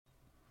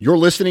You're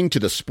listening to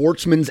the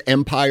Sportsman's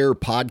Empire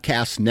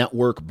Podcast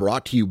Network,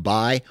 brought to you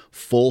by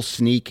Full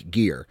Sneak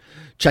Gear.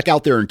 Check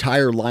out their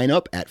entire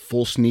lineup at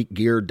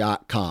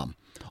fullsneakgear.com.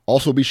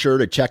 Also be sure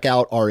to check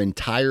out our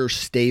entire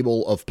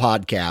stable of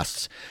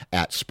podcasts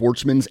at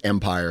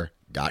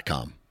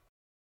sportsmansempire.com.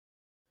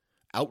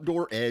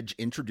 Outdoor Edge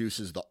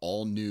introduces the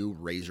all-new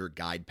Razor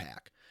Guide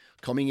Pack.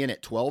 Coming in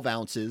at 12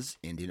 ounces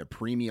and in a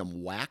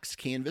premium wax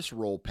canvas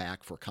roll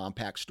pack for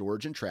compact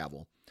storage and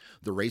travel,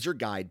 the Razor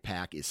Guide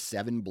Pack is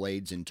 7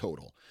 blades in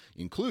total,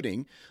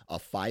 including a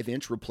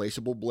 5-inch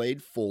replaceable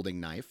blade folding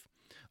knife,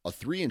 a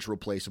 3-inch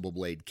replaceable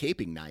blade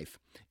caping knife,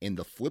 and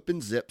the flip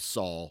and zip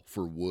saw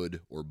for wood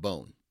or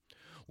bone.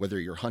 Whether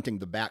you're hunting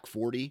the back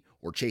 40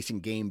 or chasing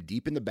game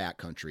deep in the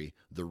backcountry,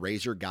 the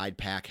Razor Guide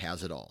Pack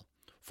has it all.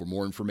 For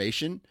more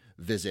information,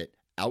 visit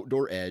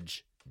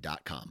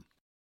OutdoorEdge.com.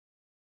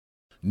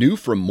 New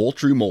from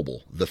Moultrie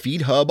Mobile, the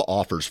Feed Hub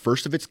offers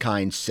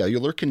first-of-its-kind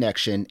cellular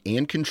connection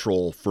and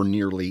control for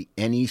nearly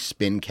any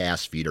spin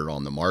cast feeder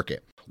on the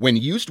market. When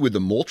used with the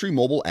Moultrie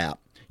Mobile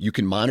app, you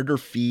can monitor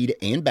feed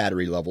and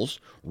battery levels,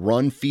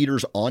 run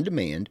feeders on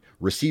demand,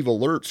 receive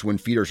alerts when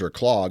feeders are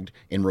clogged,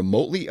 and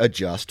remotely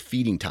adjust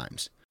feeding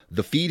times.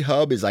 The Feed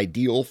Hub is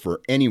ideal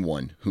for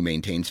anyone who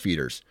maintains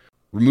feeders.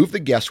 Remove the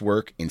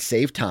guesswork and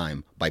save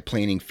time by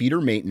planning feeder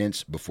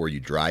maintenance before you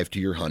drive to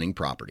your hunting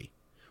property.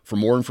 For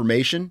more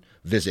information,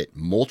 visit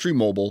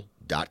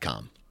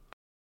MoultrieMobile.com.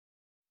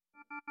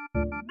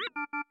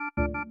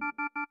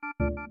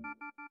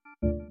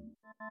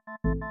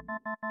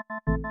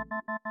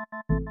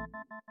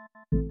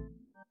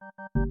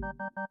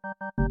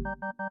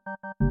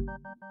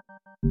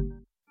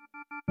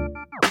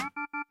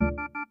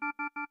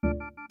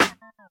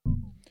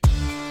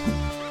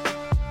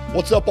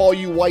 What's up, all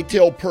you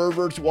whitetail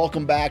perverts?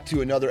 Welcome back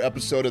to another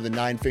episode of the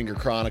Nine Finger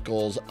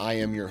Chronicles. I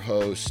am your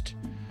host,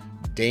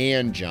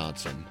 Dan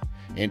Johnson,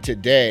 and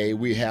today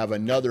we have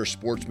another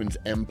Sportsman's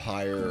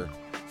Empire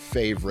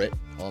favorite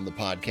on the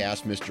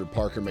podcast, Mr.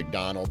 Parker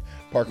McDonald.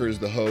 Parker is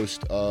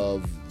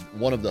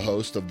one of the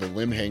hosts of the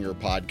Limb Hanger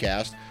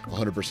podcast,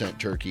 100%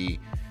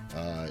 Turkey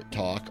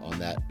talk on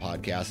that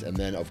podcast, and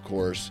then of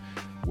course,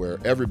 where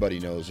everybody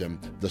knows him,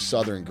 the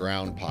Southern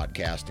Ground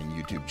podcast and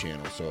YouTube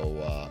channel.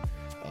 So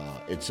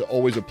it's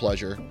always a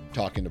pleasure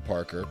talking to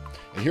Parker.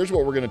 And here's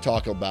what we're going to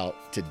talk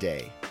about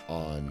today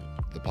on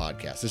the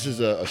podcast. This is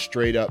a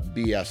straight up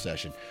BS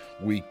session.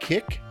 We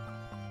kick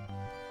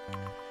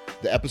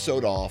the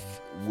episode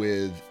off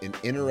with an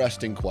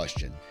interesting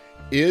question.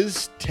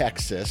 Is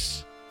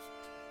Texas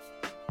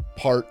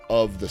part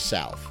of the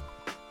South?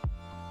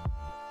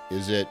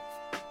 Does it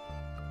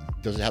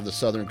have the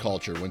Southern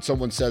culture? When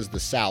someone says the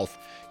South,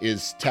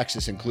 is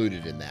Texas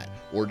included in that?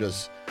 Or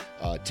does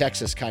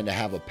Texas kind of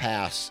have a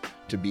pass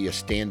to be a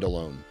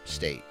standalone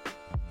state?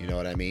 You know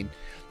what I mean?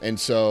 And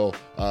so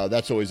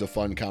that's always a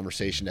fun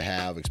conversation to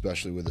have,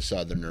 especially with a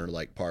Southerner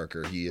like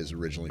Parker. He is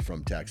originally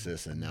from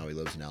Texas, and now he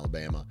lives in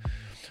Alabama.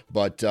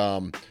 But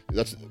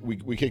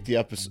we kicked the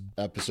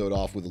episode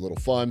off with a little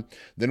fun.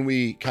 Then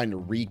we kind of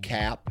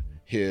recap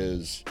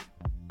his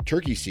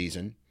turkey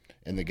season.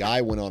 And the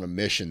guy went on a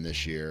mission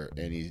this year,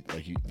 and he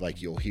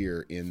like you'll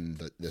hear in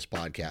this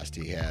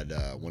podcast, he had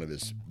one of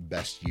his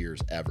best years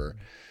ever.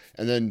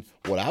 And then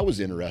what I was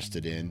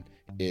interested in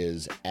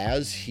is,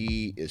 as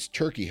he is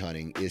turkey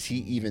hunting, is he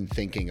even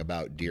thinking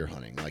about deer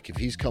hunting? Like, if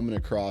he's coming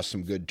across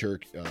some good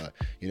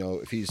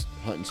if he's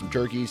hunting some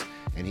turkeys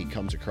and he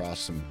comes across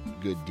some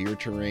good deer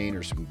terrain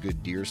or some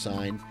good deer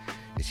sign,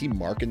 is he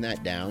marking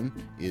that down?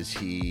 Is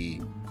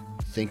he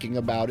thinking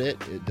about it?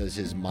 Does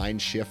his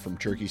mind shift from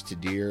turkeys to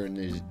deer,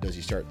 and does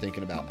he start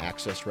thinking about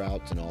access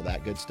routes and all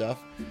that good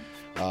stuff?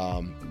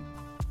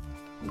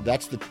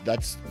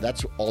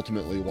 That's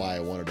ultimately why I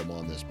wanted him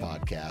on this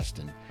podcast,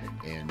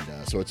 and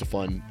so it's a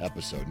fun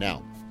episode.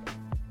 Now,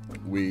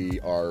 we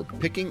are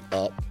picking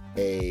up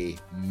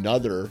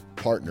another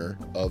partner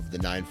of the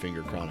Nine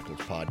Finger Chronicles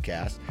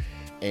podcast,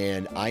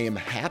 and I am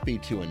happy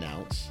to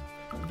announce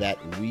that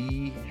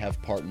we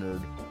have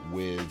partnered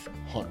with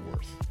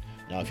Huntworth.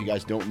 Now, if you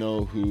guys don't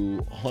know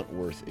who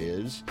Huntworth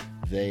is,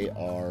 they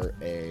are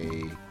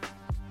a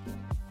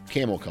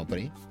camo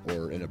company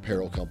or an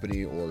apparel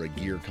company or a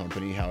gear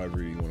company,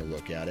 however you want to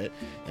look at it.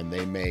 And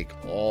they make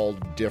all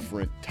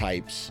different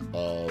types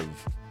of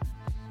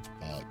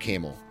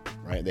camo,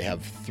 right? They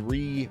have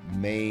 3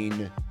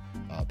 main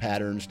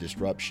patterns: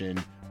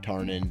 disruption,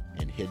 tarnin,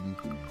 and hidden.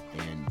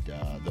 And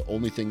the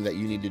only thing that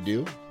you need to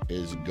do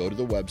is go to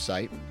the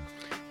website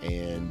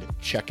and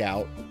check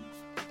out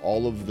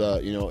all of the,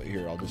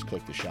 here, I'll just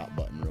click the shop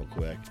button real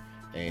quick,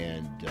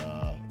 and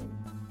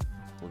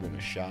we're going to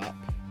shop,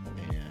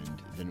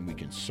 and then we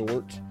can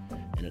sort,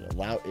 and it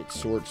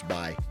sorts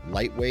by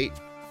lightweight,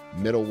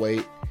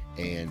 middleweight,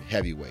 and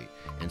heavyweight.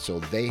 And so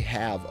they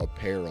have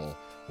apparel,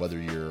 whether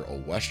you're a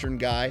Western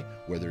guy,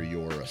 whether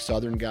you're a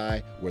Southern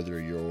guy, whether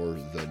you're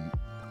the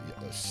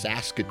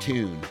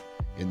Saskatoon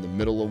in the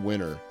middle of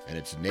winter and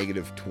it's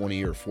negative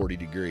 20 or 40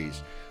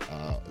 degrees,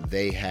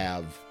 they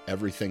have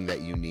everything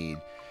that you need.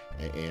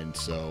 And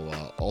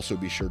so also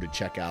be sure to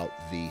check out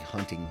the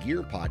Hunting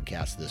Gear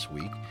podcast this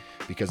week,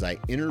 because I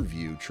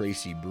interview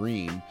Tracy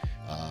Breen.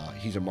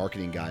 He's a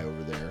marketing guy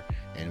over there,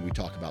 and we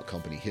talk about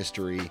company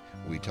history.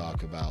 We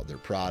talk about their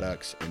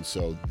products. And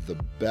so the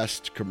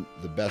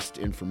best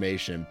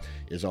information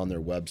is on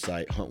their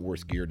website,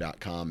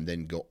 huntworthgear.com.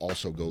 Then go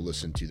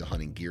listen to the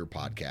Hunting Gear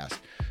podcast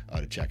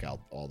to check out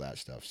all that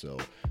stuff. So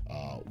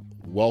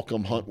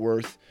welcome,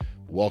 Huntworth.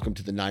 Welcome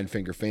to the Nine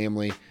Finger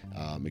family.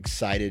 I'm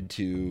excited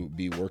to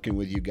be working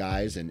with you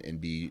guys and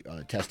be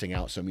testing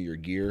out some of your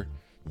gear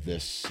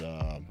this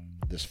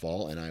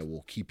fall, and I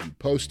will keep you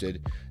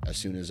posted as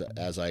soon as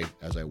I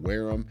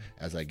wear them,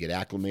 as I get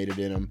acclimated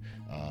in them,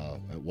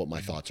 what my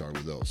thoughts are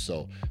with those.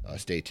 So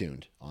stay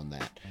tuned on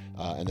that.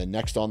 And then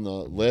next on the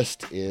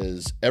list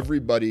is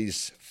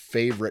everybody's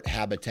favorite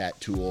habitat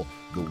tool,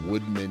 the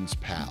Woodman's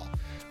Pal.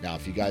 Now,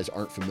 if you guys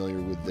aren't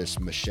familiar with this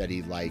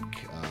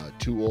machete-like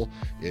tool,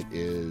 it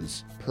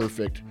is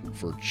perfect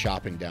for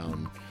chopping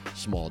down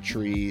small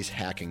trees,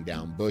 hacking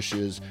down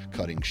bushes,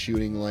 cutting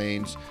shooting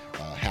lanes,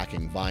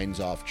 hacking vines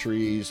off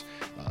trees,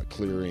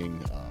 clearing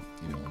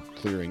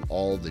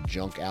all the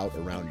junk out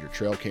around your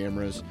trail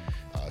cameras,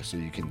 so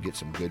you can get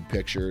some good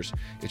pictures.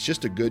 It's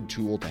just a good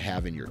tool to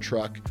have in your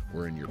truck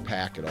or in your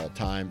pack at all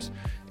times,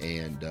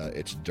 and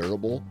it's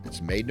durable.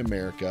 It's made in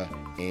America,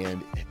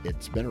 and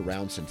it's been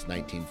around since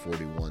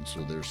 1941,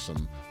 so there's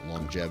some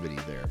longevity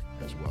there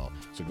as well.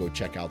 So go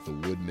check out the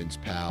Woodman's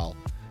Pal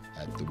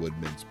at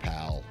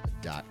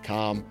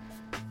thewoodmanspal.com.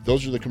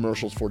 Those are the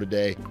commercials for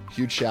today.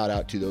 Huge shout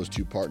out to those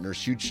two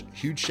partners.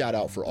 Huge shout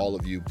out for all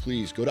of you.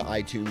 Please go to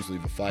iTunes,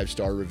 leave a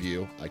 5-star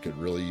review. I could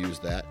really use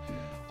that.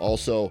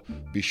 Also,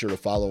 be sure to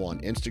follow on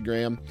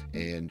Instagram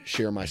and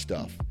share my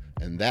stuff.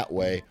 And that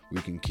way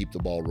we can keep the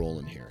ball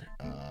rolling here.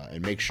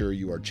 And make sure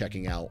you are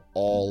checking out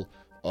all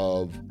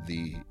of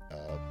the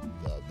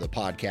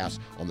podcasts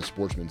on the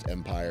Sportsman's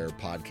Empire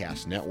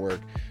Podcast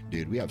Network.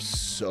 Dude, we have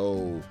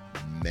so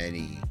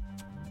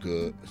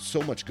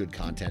much good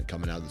content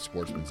coming out of the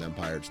Sportsman's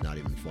Empire. It's not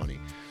even funny.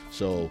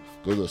 So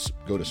go to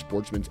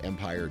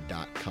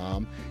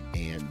sportsmansempire.com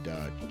and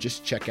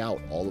just check out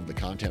all of the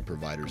content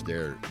providers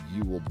there.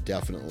 You will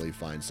definitely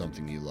find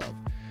something you love.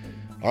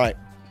 All right.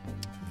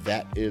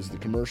 That is the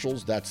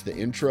commercials. That's the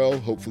intro.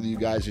 Hopefully you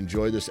guys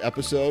enjoy this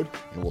episode,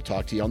 and we'll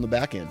talk to you on the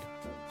back end.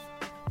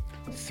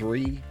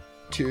 3,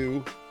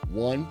 2,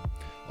 1.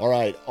 All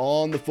right,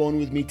 on the phone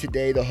with me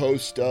today, the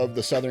host of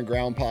the Southern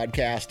Ground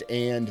podcast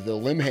and the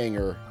Limb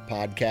Hanger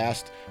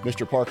podcast,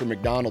 Mr. Parker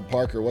McDonald.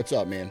 Parker, what's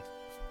up, man?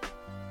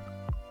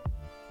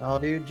 Oh,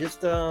 dude,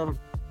 just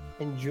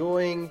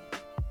enjoying.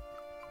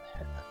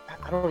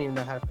 I don't even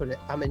know how to put it.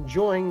 I'm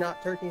enjoying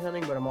not turkey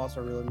hunting, but I'm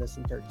also really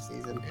missing turkey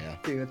season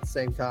too at the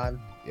same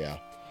time. Yeah,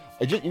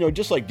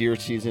 just like deer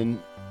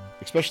season,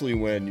 especially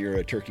when you're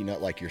a turkey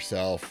nut like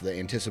yourself, the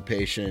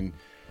anticipation,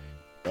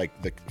 like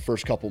the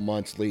first couple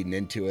months leading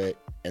into it,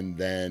 and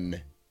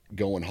then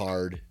going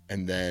hard,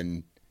 and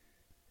then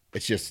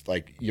it's just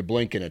like you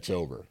blink and it's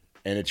over.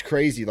 And it's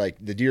crazy.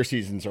 Like the deer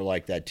seasons are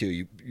like that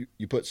too.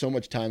 You put so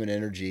much time and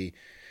energy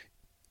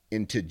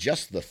into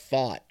just the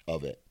thought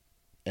of it,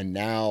 and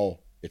now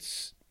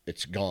it's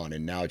gone,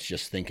 and now it's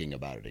just thinking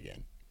about it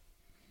again.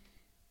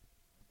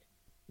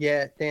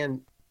 Yeah,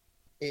 Dan,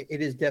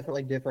 it is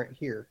definitely different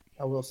here.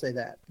 I will say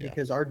that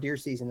because our deer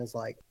season is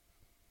like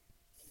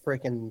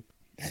freaking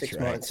 6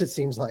 months. It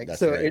seems like. That's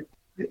so right.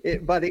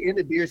 It by the end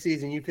of deer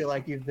season, you feel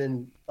like you've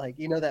been like,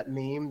 that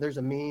meme. There's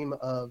a meme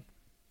of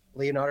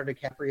Leonardo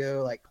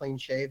DiCaprio like clean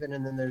shaven,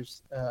 and then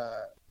there's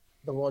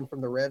the one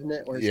from The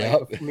Revenant where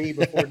it's like me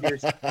before deer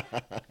season,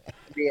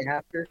 me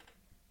after.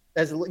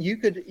 As you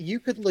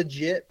could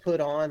legit put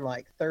on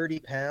like 30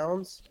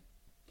 pounds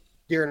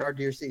during our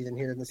deer season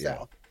here in the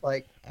South.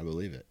 Like, I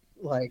believe it.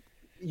 Like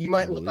you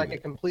might look like a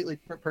completely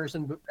different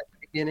person at the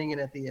beginning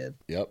and at the end.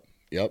 Yep.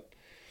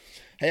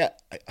 Hey,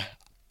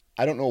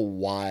 I don't know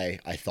why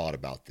I thought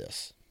about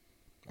this.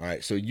 All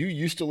right, so you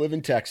used to live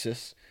in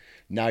Texas.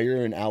 Now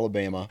you're in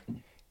Alabama.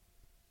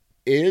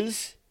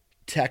 Is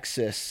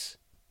Texas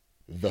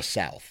the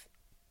South?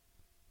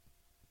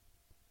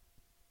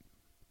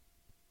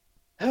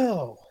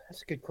 Oh,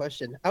 that's a good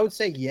question. I would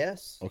say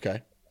yes.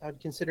 Okay. I would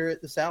consider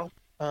it the South.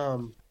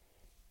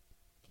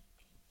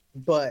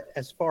 But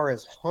as far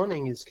as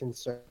hunting is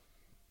concerned,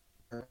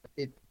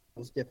 it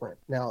was different.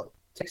 Now,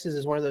 Texas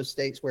is one of those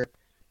states where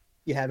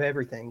you have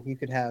everything. You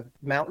could have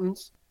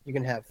mountains, you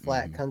can have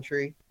flat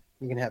country,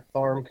 you can have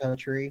farm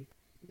country,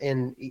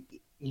 and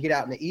you get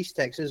out into East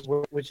Texas,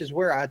 which is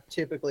where I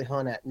typically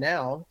hunt at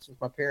now. Since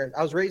my parents,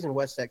 I was raised in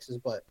West Texas,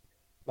 but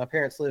my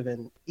parents live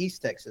in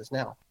East Texas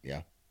now.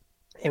 Yeah.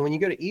 And when you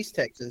go to East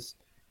Texas,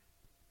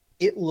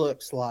 it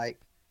looks like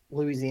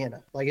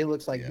Louisiana. Like it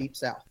looks like Deep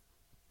South.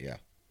 Yeah.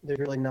 There's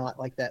really not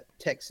like that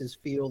Texas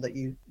feel that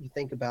you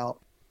think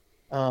about.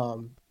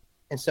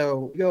 And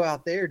so you go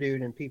out there,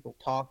 dude, and people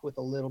talk with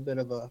a little bit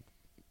of a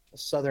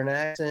Southern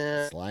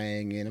accent.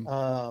 Slang in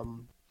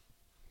them.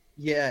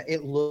 Yeah,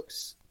 it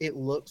looks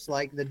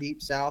like the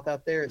Deep South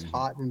out there. It's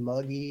hot and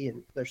muggy,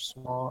 and there's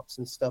swamps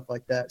and stuff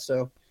like that.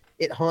 So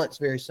it hunts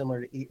very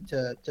similar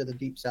to the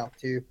Deep South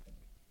too.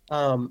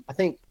 I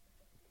think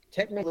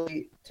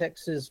technically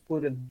Texas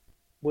would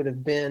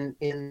have been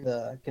in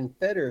the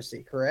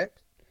Confederacy,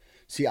 correct?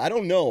 See, I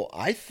don't know.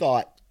 I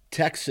thought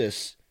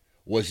Texas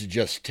was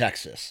just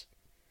Texas.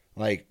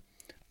 Like,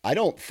 I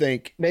don't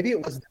think. Maybe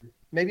it was.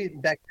 Maybe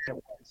back then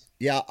it was.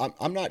 Yeah,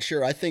 I'm not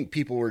sure. I think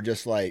people were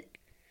just like,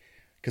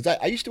 because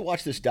I used to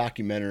watch this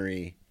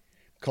documentary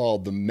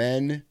called "The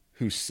Men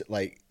Who,"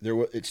 like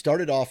it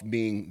started off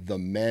being "The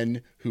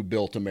Men Who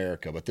Built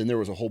America," but then there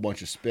was a whole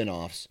bunch of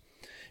spin-offs,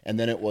 and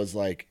then it was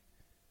like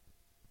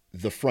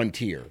 "The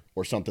Frontier"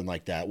 or something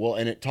like that. Well,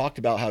 and it talked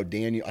about how I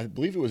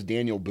believe it was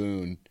Daniel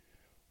Boone,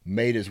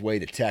 made his way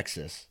to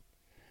Texas,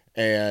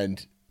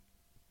 and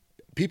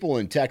people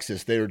in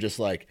Texas, they were just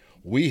like,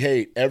 we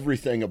hate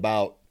everything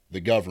about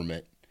the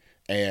government,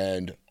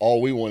 and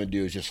all we want to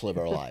do is just live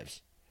our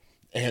lives.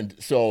 And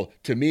so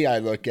to me, I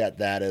look at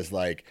that as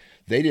like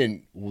they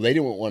didn't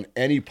want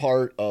any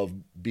part of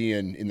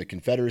being in the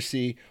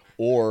Confederacy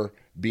or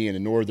being a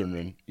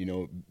Northern,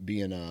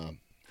 being a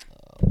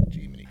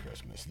Jiminy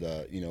Christmas,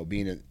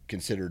 being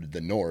considered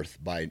the North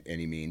by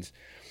any means.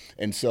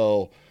 And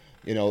so,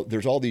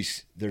 there's all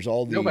these.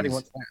 Nobody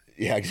wants that.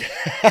 Yeah, exactly.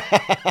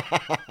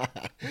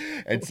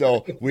 And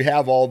so we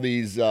have all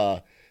these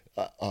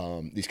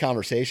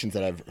conversations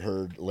that I've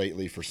heard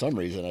lately. For some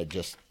reason, it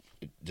just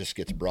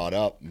gets brought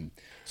up, and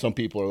some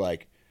people are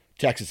like,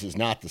 Texas is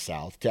not the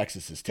South.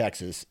 Texas is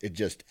Texas. It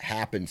just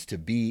happens to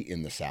be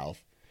in the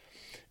South,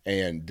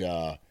 and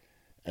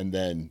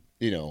then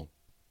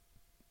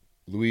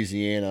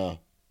Louisiana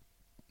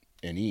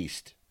and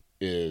East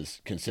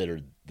is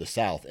considered the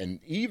South, and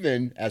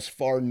even as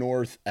far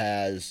north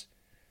as,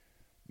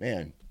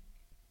 man,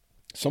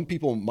 some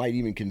people might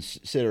even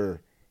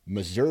consider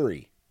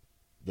Missouri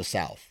the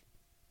South,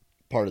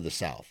 part of the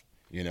South,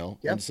 Yep.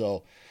 And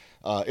so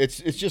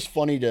it's just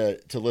funny to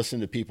listen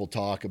to people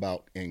talk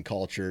about in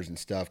cultures and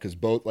stuff, because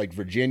both like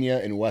Virginia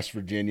and West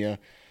Virginia,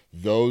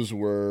 those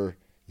are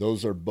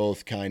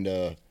both kind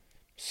of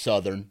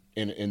Southern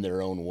in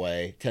their own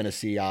way.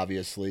 Tennessee,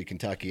 obviously,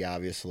 Kentucky,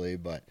 obviously,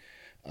 but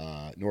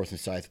North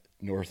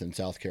and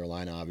South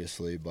Carolina,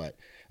 obviously,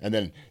 and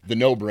then the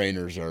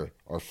no-brainers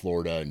are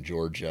Florida and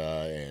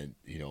Georgia and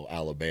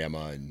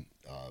Alabama and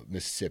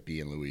Mississippi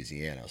and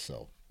Louisiana.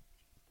 So,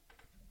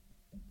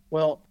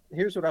 well,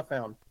 here's what I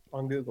found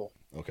on Google.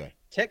 Okay.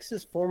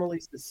 Texas formally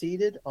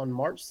seceded on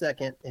March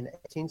 2nd in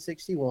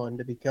 1861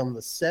 to become the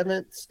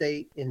 7th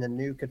state in the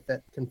new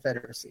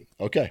Confederacy.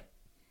 Okay.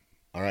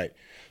 All right.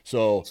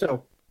 So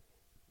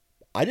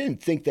I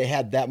didn't think they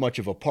had that much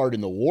of a part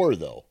in the war,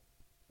 though.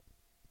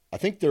 I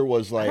think there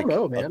was like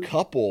a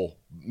couple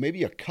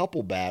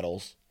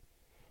battles,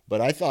 but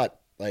I thought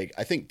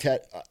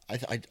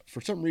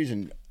for some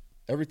reason,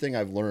 everything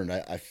I've learned,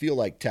 I feel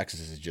like Texas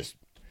is just,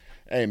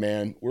 hey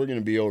man, we're going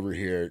to be over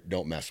here,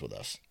 don't mess with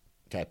us,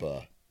 type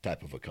of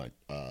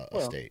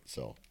a state.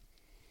 So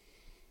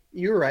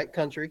you're right,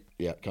 country.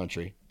 Yeah,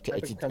 country.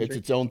 It's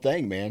its own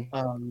thing, man.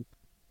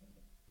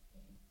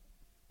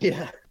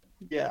 Yeah.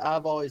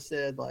 I've always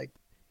said like,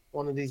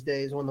 one of these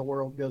days when the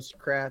world goes to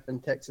crap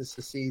and Texas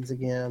secedes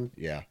again,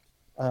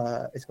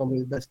 it's going to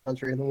be the best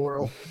country in the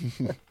world.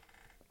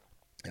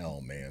 Oh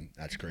man,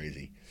 that's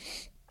crazy.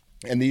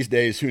 And these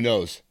days, who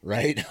knows,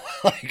 right?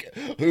 Like,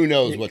 who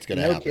knows what's going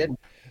to happen? Kidding.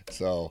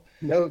 So,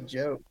 no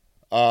joke.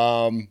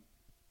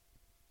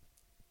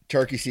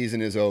 Turkey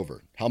season is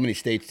over. How many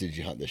states did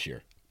you hunt this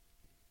year?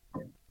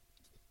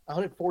 I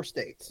hunted 4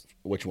 states.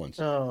 Which ones?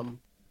 I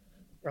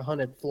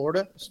hunted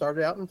Florida.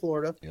 Started out in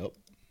Florida. Yep.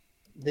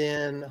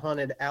 Then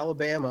hunted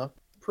Alabama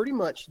pretty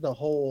much the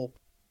whole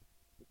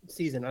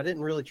season. I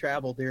didn't really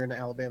travel during the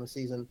Alabama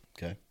season.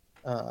 Okay.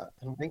 I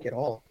don't think at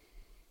all.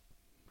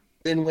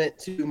 Then went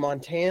to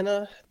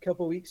Montana a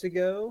couple weeks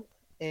ago,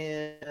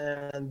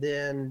 and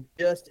then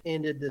just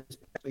ended this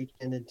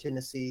weekend in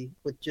Tennessee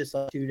with just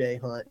a 2-day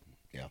hunt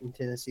in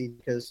Tennessee,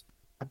 because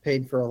I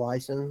paid for a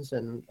license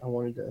and I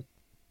wanted to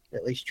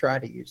at least try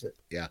to use it.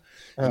 Yeah.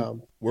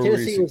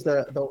 Tennessee was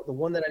the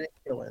one that I didn't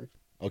kill in.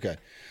 Okay.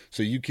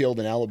 So you killed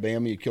in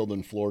Alabama, you killed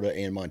in Florida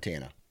and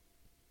Montana.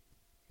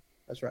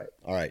 That's right.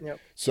 All right. Yep.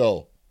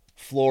 So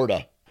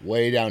Florida,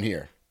 way down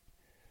here.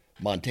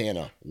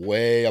 Montana,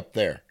 way up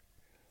there.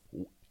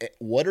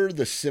 What are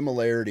the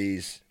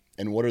similarities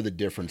and what are the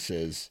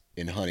differences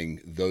in hunting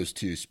those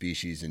two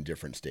species in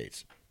different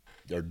states?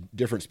 They're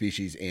different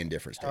species and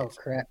different states.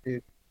 Oh, crap,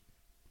 dude.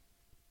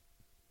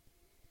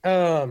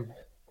 The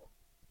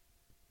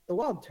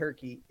wild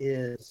turkey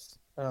is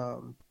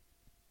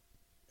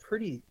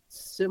pretty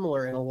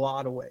similar in a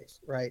lot of ways,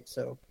 right?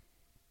 So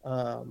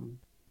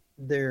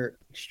they're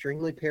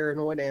extremely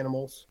paranoid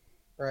animals,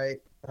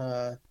 right?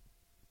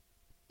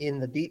 In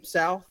the Deep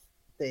South,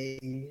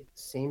 they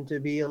seem to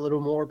be a little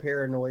more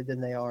paranoid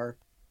than they are.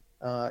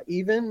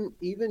 Even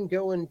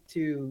going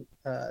to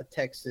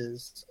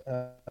Texas,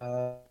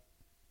 trying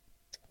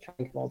to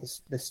think of all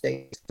the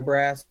states,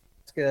 Nebraska,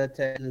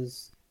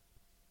 Texas.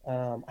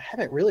 I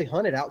haven't really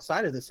hunted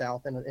outside of the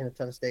South in a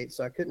ton of states,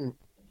 so I couldn't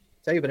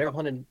tell you, but I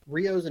hunted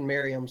Rios and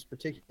Merriam's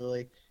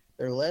particularly.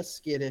 they're less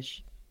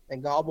skittish, they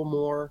gobble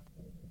more,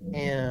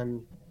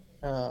 and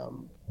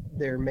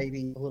they're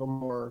maybe a little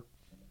more.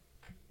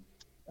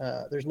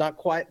 There's not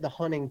quite the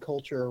hunting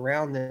culture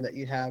around them that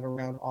you have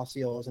around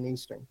Osceolas and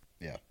Eastern.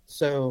 Yeah.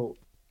 So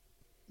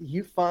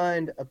you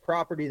find a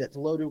property that's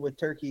loaded with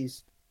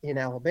turkeys in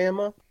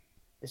Alabama,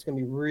 it's going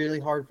to be really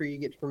hard for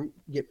you to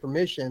get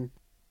permission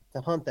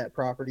to hunt that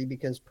property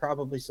because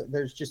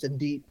there's just a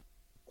deep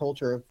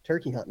culture of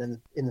turkey hunting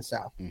in the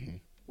South. Mm-hmm.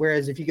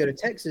 Whereas if you go to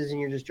Texas and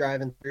you're just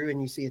driving through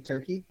and you see a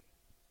turkey,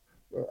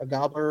 or a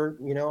gobbler,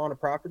 on a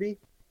property,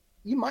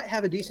 you might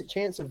have a decent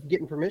chance of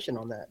getting permission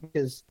on that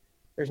because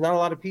there's not a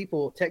lot of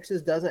people.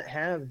 Texas doesn't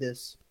have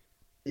this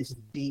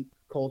deep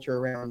culture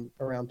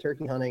around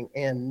turkey hunting,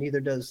 and neither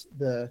does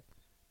the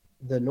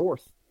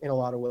North in a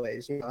lot of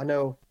ways. I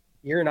know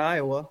you're in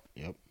Iowa.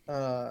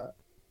 Yep.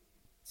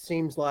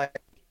 Seems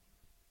like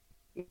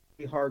a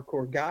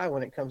hardcore guy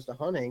when it comes to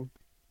hunting,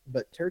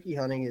 but turkey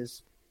hunting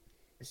is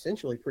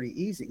essentially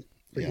pretty easy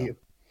for you,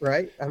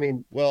 right? I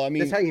mean,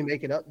 that's how you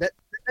make it up. That's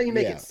how you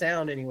make it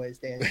sound, anyways,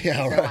 Dan.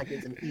 Yeah, right. Like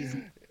it's an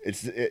easy.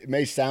 It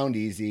may sound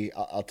easy.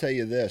 I'll tell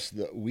you this: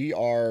 that we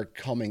are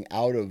coming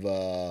out of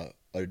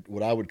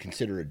what I would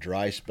consider a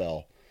dry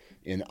spell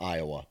in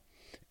Iowa,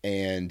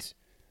 and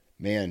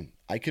man,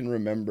 I can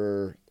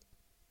remember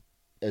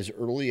as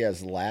early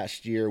as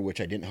last year,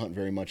 which I didn't hunt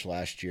very much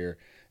last year,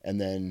 and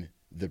then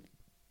the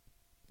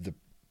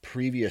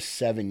previous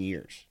 7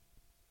 years,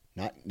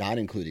 not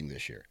including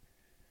this year.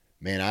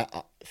 Man,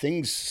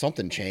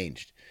 something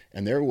changed,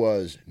 and there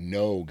was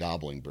no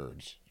gobbling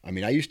birds. I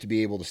mean, I used to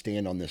be able to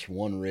stand on this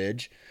one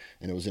ridge,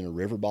 and it was in a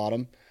river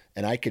bottom,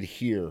 and I could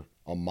hear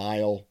a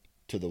mile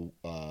to the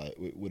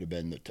it would have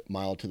been the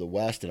mile to the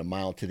west and a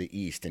mile to the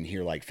east, and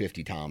hear like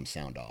 50 toms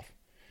sound off.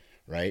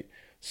 Right?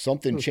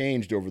 Something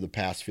changed over the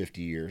past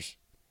 50 years,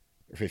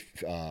 or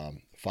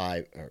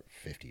 5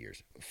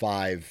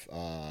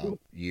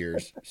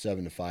 years,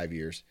 7 to 5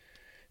 years,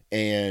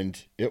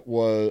 and there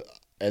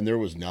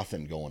was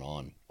nothing going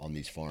on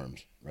these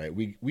farms. Right?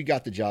 We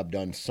got the job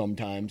done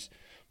sometimes.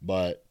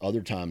 But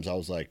other times I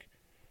was like,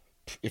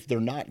 if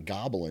they're not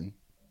gobbling,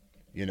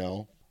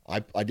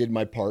 I did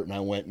my part,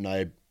 and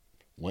I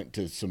went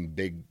to some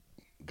big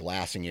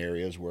glassing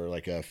areas where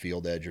like a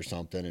field edge or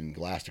something, and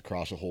glassed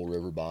across a whole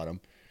river bottom.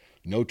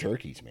 No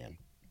turkeys, man.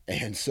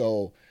 And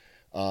so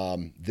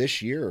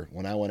this year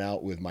when I went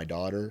out with my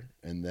daughter,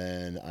 and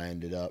then I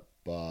ended up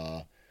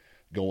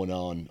going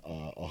on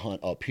a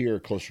hunt up here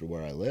closer to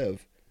where I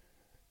live,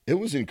 it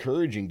was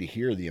encouraging to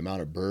hear the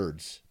amount of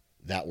birds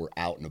that were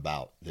out and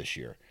about this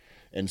year.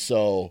 And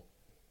so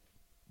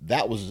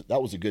that was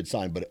a good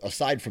sign. But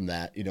aside from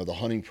that, the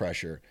hunting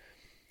pressure,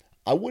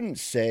 I wouldn't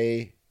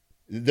say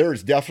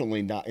there's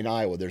definitely not in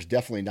Iowa, there's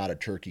definitely not a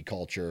turkey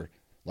culture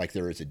like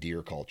there is a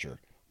deer culture.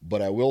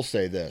 But I will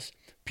say this,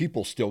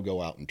 people still go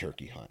out and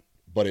turkey hunt,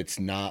 but it's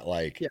not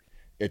like,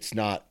 it's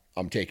not,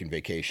 I'm taking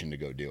vacation to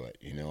go do it.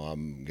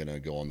 I'm going to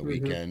go on the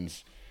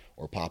weekends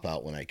or pop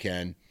out when I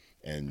can.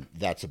 And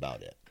that's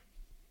about it.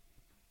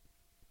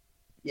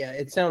 Yeah,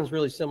 it sounds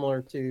really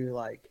similar to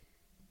like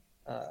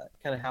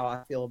kind of how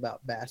I feel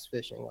about bass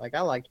fishing. Like I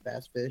like to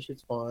bass fish;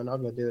 it's fun. I'll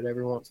go do it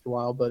every once in a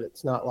while, but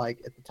it's not like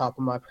at the top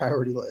of my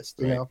priority list.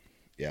 You know?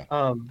 Yeah.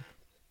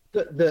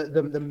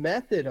 The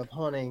method of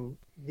hunting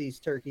these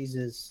turkeys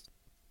is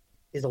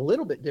a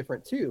little bit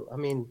different too. I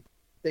mean,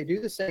 they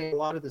do a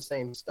lot of the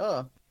same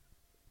stuff,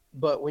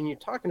 but when you're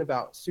talking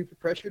about super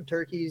pressured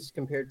turkeys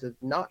compared to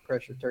not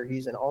pressured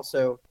turkeys, and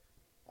also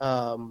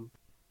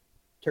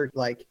turkey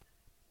like.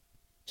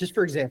 Just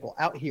for example,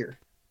 out here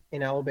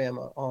in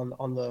Alabama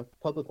on the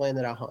public land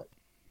that I hunt,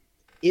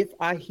 if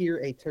I hear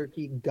a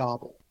turkey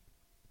gobble,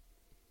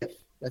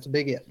 that's a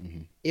big if.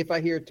 Mm-hmm. If I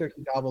hear a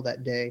turkey gobble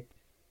that day,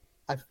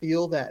 I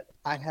feel that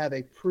I have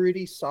a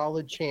pretty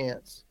solid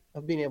chance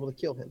of being able to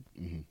kill him.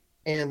 Mm-hmm.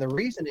 And the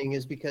reasoning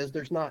is because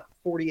there's not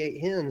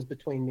 48 hens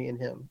between me and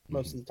him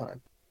most of the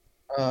time.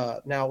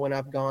 Now, when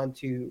I've gone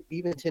to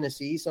even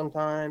Tennessee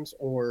sometimes,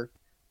 or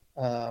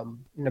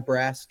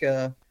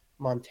Nebraska,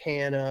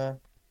 Montana,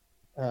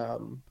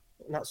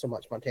 not so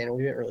much Montana.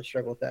 We didn't really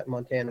struggle with that in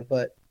Montana,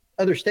 but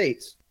other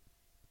states,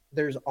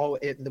 there's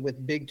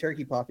with big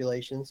turkey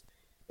populations,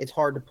 it's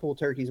hard to pull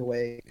turkeys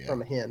away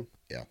from a hen.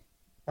 Yeah.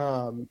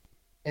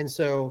 And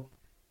so,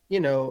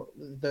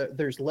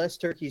 there's less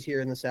turkeys here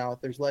in the South.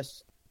 There's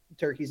less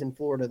turkeys in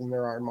Florida than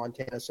there are in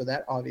Montana. So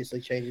that obviously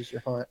changes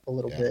your hunt a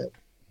little bit.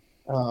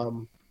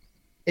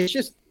 It's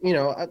just,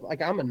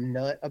 I'm a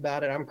nut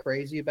about it. I'm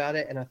crazy about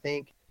it. And I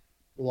think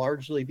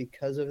largely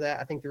because of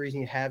that, I think the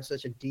reason you have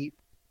such a deep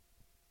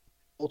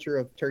culture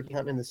of turkey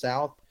hunting in the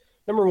South,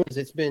 number one is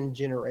it's been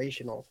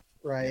generational,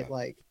 right?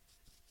 Like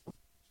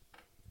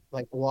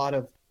a lot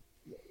of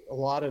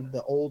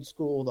the old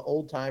school, the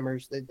old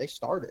timers, they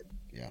started,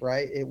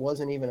 right? It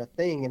wasn't even a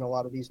thing in a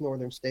lot of these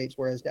northern states,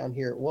 whereas down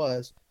here it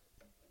was.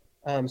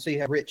 So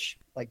you have rich,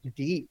 like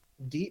deep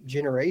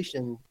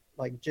generation,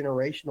 like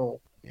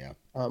generational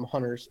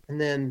hunters. And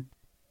then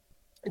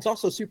it's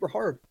also super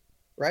hard,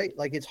 right?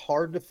 Like it's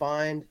hard to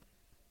find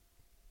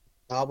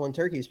gobbling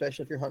turkey,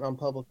 especially if you're hunting on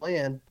public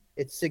land.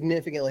 it's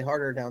significantly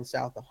harder down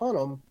south to hunt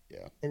them.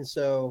 Yeah. And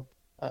so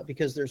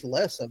because there's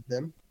less of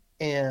them,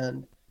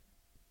 and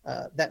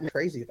that makes me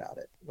crazy about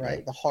it,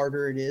 right? The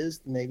harder it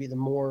is, maybe the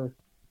more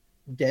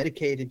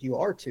dedicated you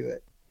are to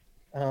it.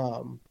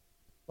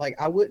 Like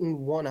I wouldn't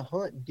want to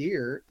hunt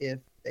deer if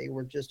they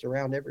were just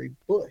around every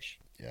bush.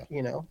 Yeah.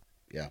 You know?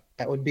 Yeah.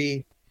 That'd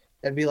be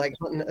like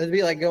hunting. It'd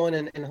be like going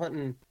and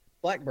hunting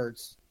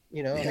blackbirds.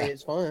 You know, I mean,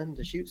 it's fun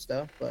to shoot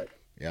stuff, but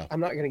I'm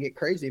not going to get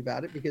crazy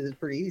about it because it's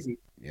pretty easy.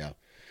 Yeah.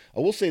 I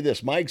will say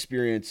this, my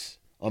experience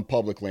on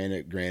public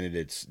land, granted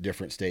it's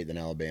different state than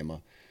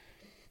Alabama,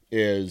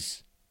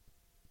 is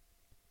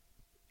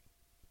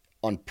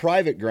on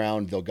private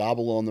ground, they'll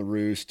gobble on the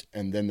roost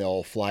and then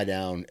they'll fly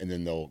down and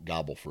then they'll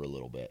gobble for a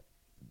little bit.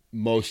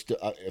 Most,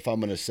 if I'm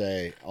going to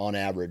say on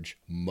average,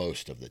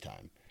 most of the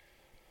time.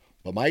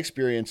 But my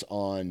experience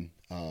on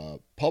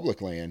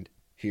public land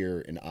here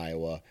in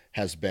Iowa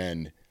has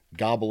been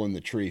gobble in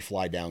the tree,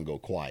 fly down, go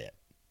quiet.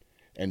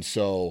 And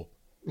so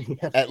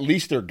at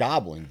least they're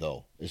gobbling,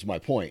 though, is my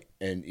point.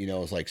 And, you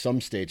know, it's like some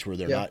states where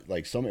they're not,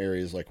 like some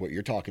areas like what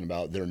you're talking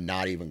about, they're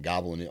not even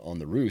gobbling it on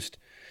the roost.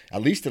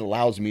 At least it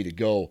allows me to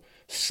go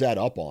set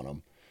up on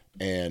them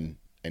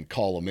and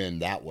call them in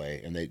that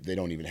way. And they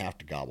don't even have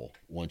to gobble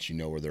once you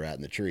know where they're at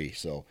in the tree.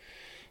 So,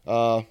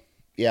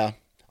 yeah.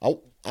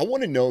 I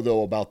want to know,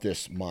 though, about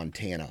this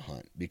Montana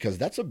hunt, because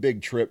that's a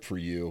big trip for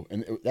you.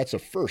 And that's a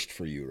first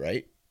for you,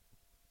 right?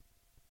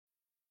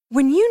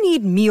 When you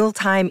need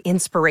mealtime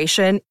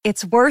inspiration,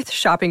 it's worth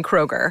shopping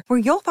Kroger, where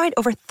you'll find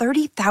over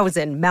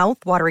 30,000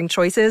 mouth-watering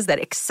choices that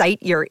excite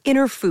your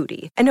inner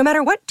foodie. And no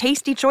matter what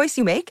tasty choice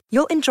you make,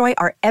 you'll enjoy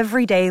our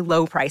everyday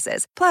low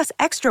prices, plus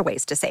extra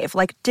ways to save,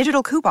 like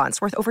digital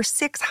coupons worth over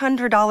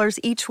 $600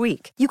 each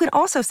week. You can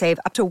also save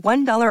up to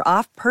 $1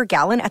 off per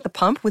gallon at the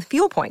pump with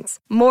fuel points.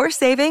 More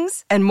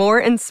savings and more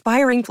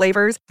inspiring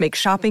flavors make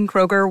shopping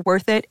Kroger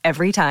worth it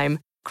every time.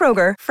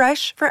 Kroger,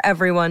 fresh for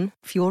everyone.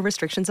 Fuel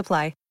restrictions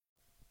apply.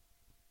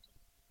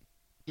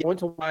 I went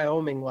to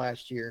Wyoming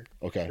last year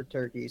for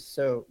turkeys,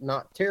 so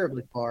not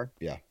terribly far.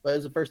 Yeah. But it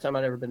was the first time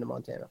I'd ever been to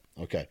Montana.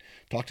 Okay.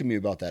 Talk to me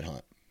about that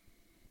hunt.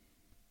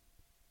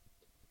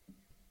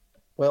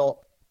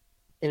 Well,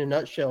 in a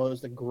nutshell, it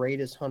was the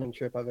greatest hunting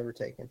trip I've ever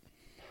taken.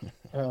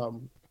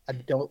 I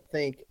don't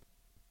think,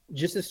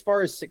 just as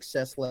far as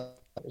success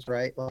levels,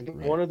 right? Like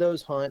one of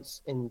those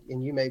hunts, and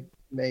you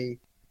may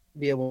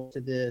be able to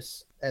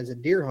this as a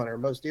deer hunter.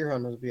 Most deer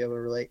hunters will be able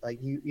to relate. Like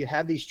you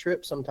have these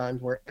trips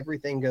sometimes where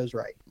everything goes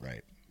right.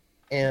 Right.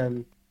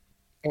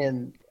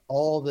 And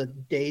all the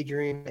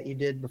daydream that you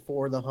did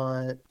before the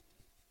hunt,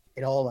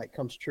 it all like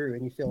comes true,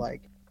 and you feel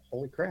like,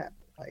 holy crap,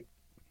 like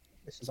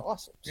this is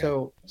awesome. Yeah.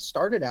 So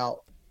started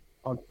out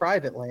on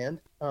private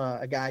land,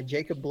 a guy,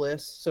 Jacob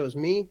Bliss. So it was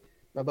me,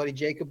 my buddy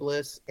Jacob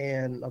Bliss,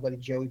 and my buddy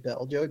Joey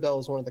Bell. Joey Bell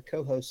is one of the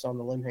co-hosts on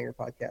the Limhanger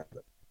podcast.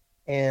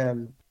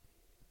 And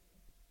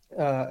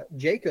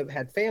Jacob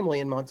had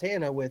family in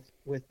Montana with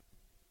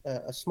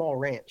a small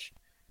ranch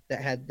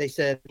that they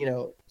said, you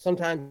know,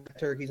 sometimes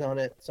turkeys on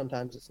it,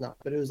 sometimes it's not,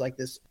 but it was like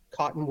this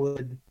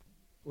cottonwood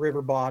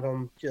river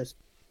bottom, just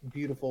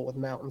beautiful with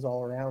mountains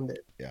all around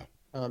it. Yeah.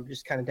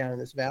 Just kind of down in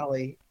this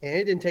valley. And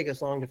it didn't take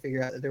us long to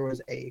figure out that there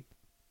was a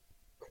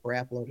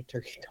crap load of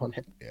turkeys on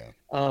it.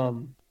 Yeah.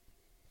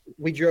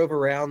 We drove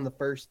around the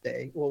first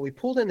day. Well, we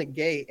pulled in the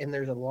gate and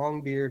there's a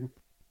long-beard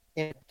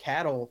and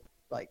cattle,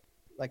 like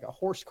a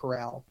horse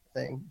corral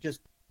thing,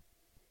 just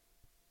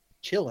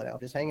chilling out,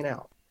 just hanging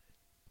out.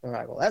 All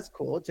right, well, that's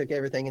cool. It took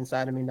everything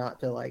inside of me not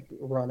to like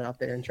run out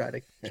there and try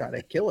to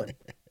kill it,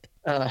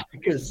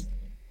 because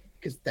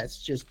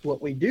that's just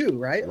what we do,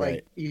 right?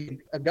 Like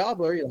a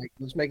gobbler, you're like,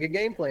 let's make a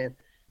game plan.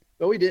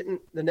 But we didn't.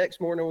 The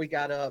next morning we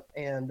got up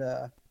and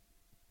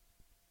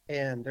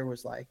there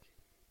was like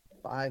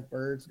 5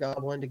 birds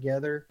gobbling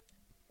together,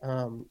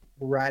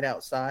 right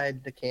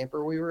outside the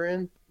camper we were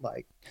in,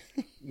 like,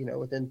 you know,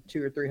 within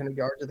 200 or 300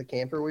 yards of the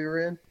camper we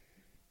were in.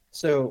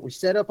 So we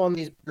set up on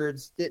these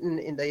birds,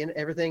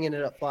 everything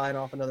ended up flying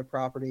off another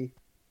property.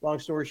 Long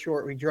story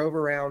short, we drove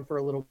around for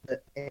a little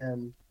bit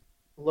and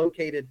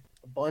located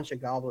a bunch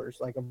of gobblers,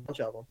 like a bunch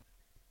of them.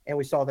 And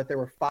we saw that there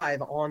were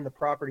 5 on the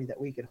property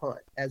that we could hunt.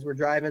 As we're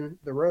driving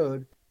the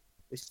road,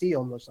 we see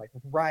them just like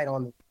right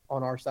on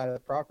our side of the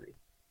property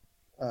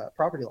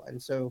line.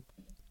 So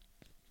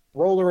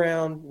rolled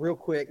around real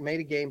quick, made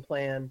a game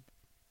plan,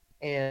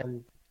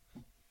 and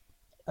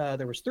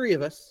there was 3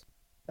 of us.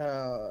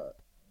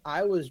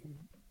 I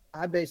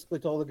basically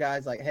told the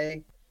guys, like,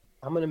 hey,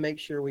 I'm going to make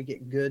sure we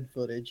get good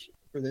footage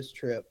for this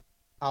trip.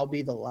 I'll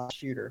be the last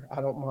shooter. I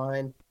don't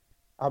mind.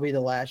 I'll be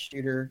the last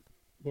shooter,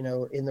 you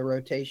know, in the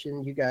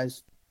rotation. You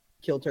guys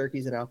kill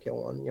turkeys and I'll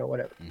kill one, you know,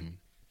 whatever. Mm-hmm.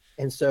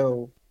 And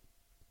so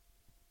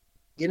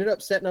ended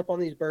up setting up on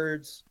these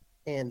birds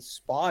and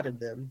spotted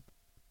them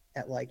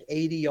at like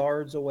 80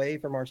 yards away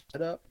from our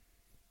setup.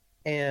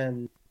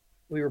 And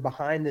we were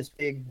behind this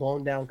big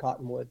blown down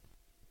cottonwood.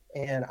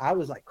 And I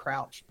was like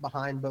crouched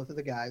behind both of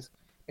the guys,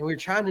 and we were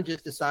trying to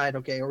just decide,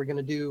 okay, we're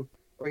gonna do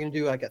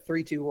like a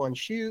 3-2-1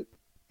 shoot,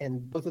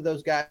 and both of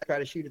those guys try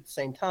to shoot at the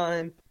same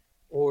time,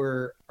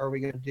 or are we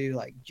going to do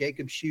like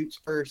Jacob shoots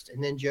first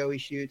and then Joey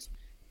shoots?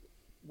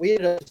 We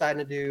ended up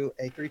deciding to do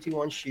a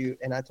 3-2-1 shoot,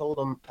 and I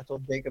told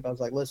Jacob, I was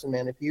like, listen,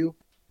 man, if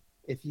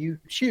you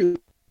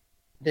shoot,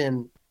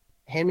 then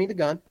hand me the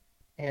gun,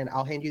 and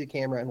I'll hand you the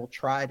camera, and we'll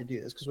try to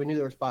do this, because we knew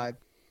there was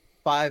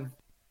five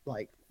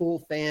like full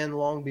fan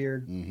long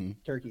beard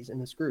turkeys in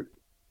this group.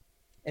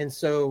 And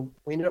so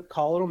we ended up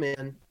calling them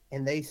in,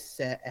 and they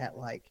set at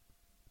like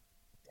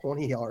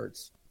 20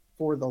 yards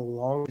for the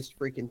longest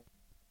freaking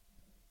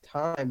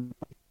time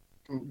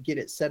to get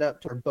it set up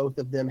to where both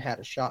of them had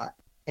a shot.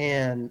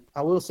 And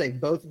I will say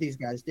both of these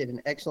guys did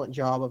an excellent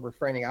job of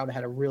refraining. I would have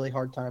had a really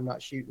hard time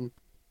not shooting,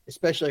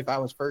 especially if I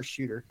was first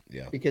shooter,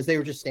 because they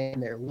were just standing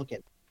there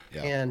looking.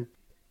 Yeah. And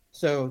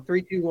so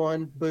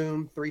 3-2-1,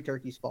 boom, 3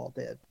 turkeys fall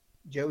dead.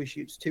 Joey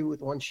shoots 2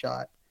 with 1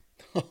 shot,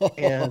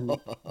 and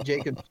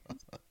Jacob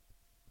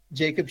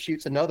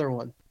shoots another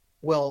one.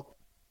 Well,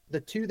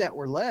 the 2 that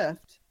were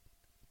left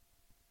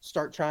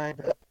start trying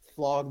to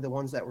flog the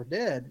ones that were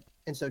dead.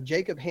 And so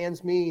Jacob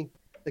hands me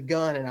the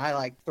gun, and I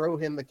like throw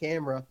him the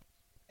camera,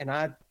 and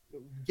I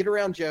get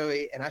around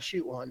Joey, and I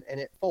shoot one,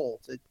 and it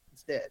folds.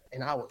 It's dead.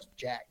 And I was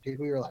jacked, dude.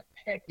 We were like,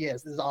 heck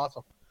yes, this is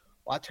awesome.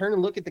 Well, I turn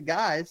and look at the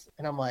guys,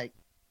 and I'm like,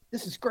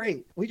 this is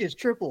great. We just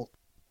tripled.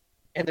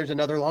 And there's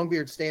another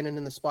longbeard standing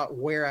in the spot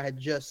where I had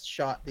just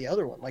shot the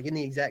other one, like in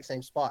the exact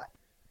same spot.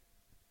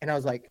 And I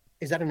was like,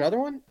 is that another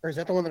one? Or is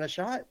that the one that I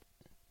shot?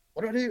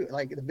 What do I do?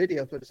 Like, the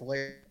video was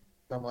hilarious.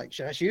 I'm like,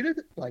 should I shoot it?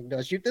 Like, do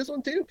I shoot this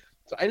one too?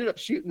 So I ended up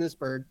shooting this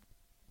bird.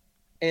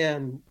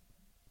 And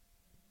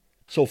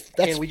so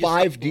that's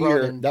 5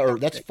 deer,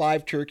 that's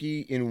 5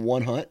 turkey in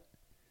one hunt?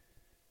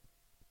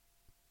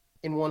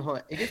 In one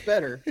hunt. It gets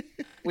better.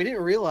 we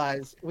didn't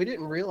realize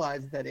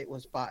that it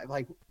was 5.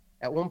 Like,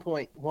 at one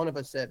point, one of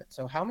us said,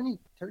 so how many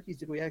turkeys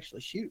did we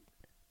actually shoot?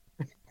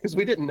 Because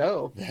we didn't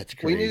know. That's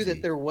crazy. We knew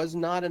that there was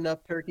not enough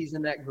turkeys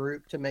in that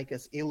group to make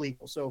us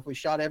illegal. So if we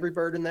shot every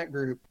bird in that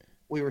group,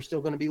 we were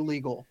still going to be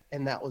legal.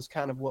 And that was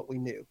kind of what we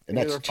knew. And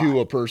that's 2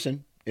 a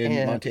person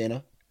in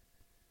Montana?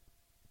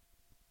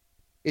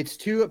 It's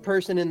 2 a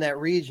person in that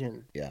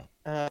region.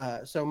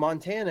 Yeah. So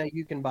Montana,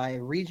 you can buy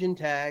a region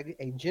tag,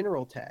 a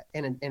general tag,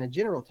 and a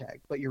general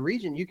tag. But your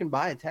region, you can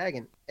buy a tag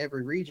in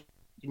every region.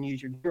 You can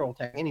use your general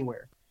tag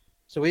anywhere.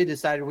 So we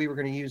decided we were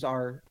going to use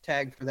our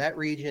tag for that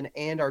region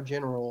and our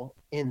general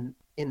in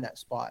that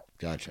spot.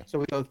 Gotcha.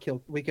 So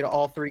we could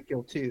all 3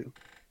 kill 2.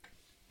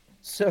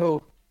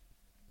 So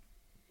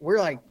we're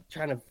like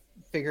trying to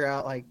figure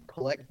out, like,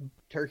 collect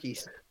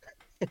turkeys.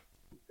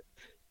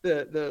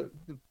 The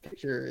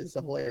picture is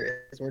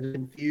hilarious. We're just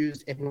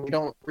confused, and we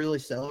don't really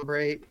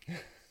celebrate.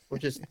 We're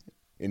just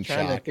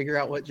trying to figure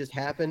out what just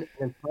happened.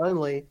 And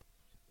finally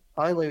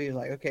we were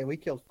like, okay, we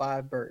killed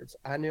 5 birds.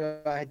 I knew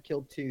I had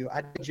killed 2.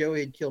 I knew Joey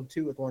had killed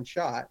 2 with 1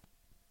 shot.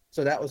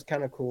 So that was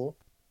kind of cool.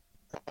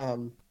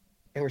 And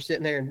we're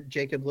sitting there, and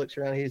Jacob looks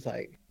around, and he's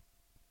like,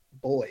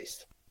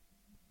 boys,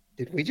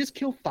 did we just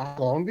kill 5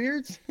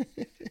 longbeards?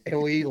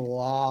 And we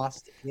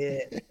lost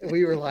it.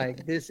 We were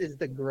like, this is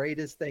the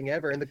greatest thing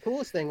ever. And the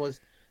coolest thing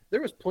was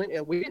there was plenty.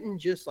 We didn't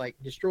just like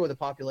destroy the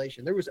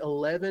population. There was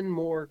 11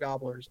 more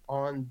gobblers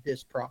on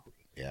this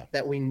property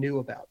that we knew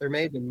about. There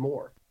may have been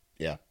more.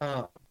 Yeah.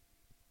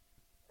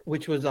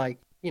 Which was like,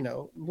 you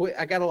know,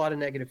 I got a lot of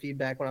negative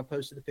feedback when I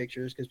posted the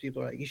pictures, because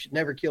people are like, you should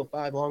never kill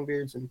 5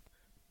 longbeards in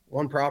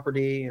one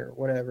property or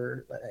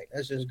whatever. Like,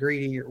 that's just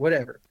greedy or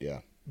whatever. Yeah.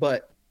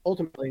 But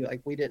ultimately,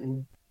 like, we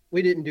didn't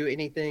do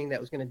anything that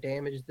was going to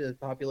damage the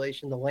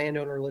population. The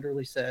landowner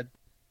literally said,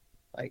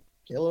 like,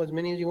 kill as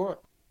many as you want.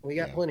 We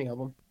got plenty of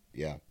them.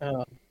 Yeah.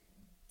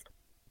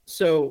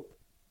 So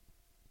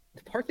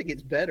the part that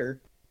gets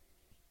better,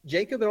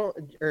 Jacob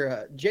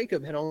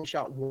had only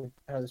shot 1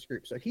 out of this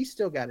group, so he's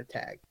still got a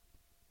tag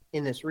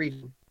in this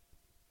region.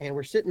 And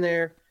we're sitting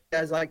there.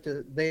 Guys like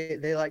to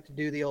they like to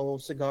do the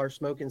old cigar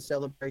smoking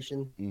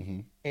celebration,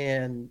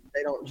 and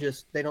they don't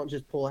just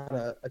pull out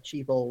a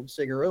cheap old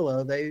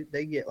cigarillo.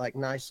 They get like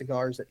nice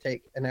cigars that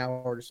take an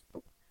hour to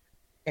smoke.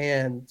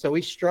 And so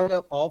we strung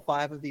up all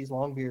 5 of these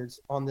longbeards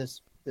on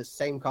this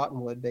same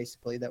cottonwood,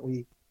 basically, that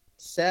we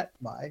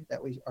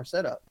are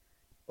set up.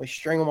 We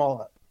string them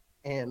all up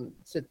and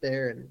sit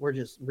there, and we're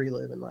just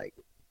reliving, like,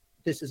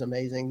 this is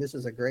amazing. This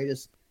is the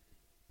greatest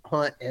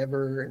hunt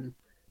ever, and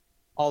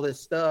all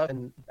this stuff.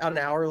 And about an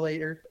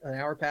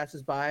hour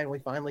passes by, and we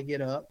finally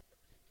get up.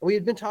 We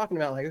had been talking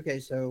about, like, okay,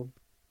 so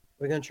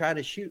we're going to try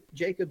to shoot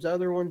Jacob's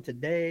other one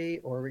today,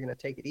 or we're going to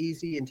take it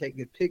easy and take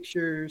good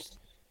pictures,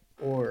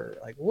 or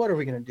like, what are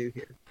we going to do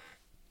here?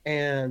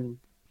 And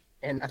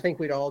I think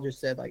we'd all just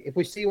said, like, if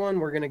we see one,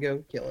 we're going to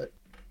go kill it.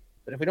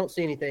 But if we don't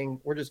see anything,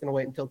 we're just going to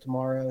wait until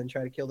tomorrow and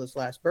try to kill this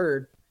last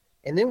bird.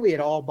 And then we had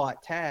all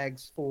bought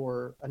tags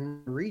for a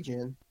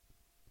region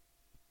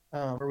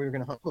where we were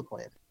going to hunt public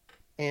land.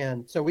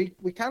 And so we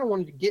kind of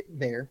wanted to get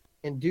there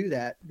and do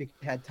that because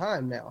we had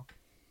time now.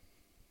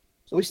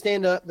 So we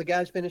stand up. The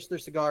guys finish their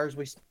cigars.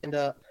 We stand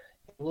up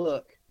and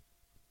look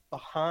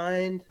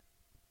behind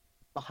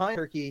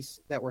turkeys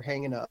that were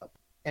hanging up.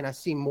 And I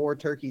see more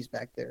turkeys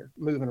back there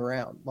moving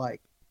around,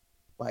 like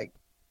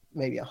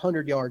maybe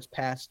 100 yards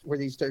past where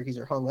these turkeys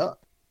are hung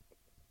up.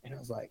 And I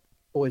was like,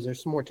 boys,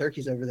 there's some more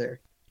turkeys over there.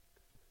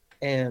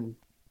 And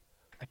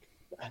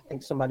I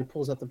think somebody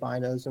pulls up the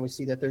binos and we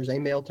see that there's a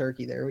male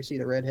turkey there. We see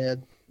the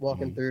redhead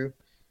walking through.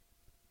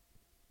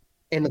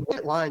 And the way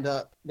it lined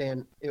up,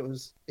 Dan,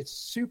 it's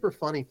super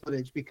funny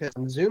footage because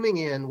I'm zooming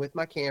in with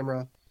my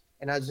camera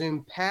and I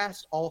zoom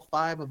past all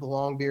 5 of the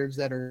longbeards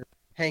that are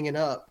hanging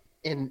up,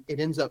 and it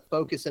ends up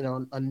focusing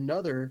on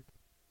another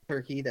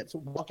turkey that's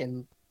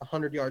walking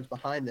 100 yards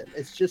behind them.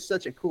 It's just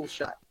such a cool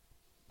shot.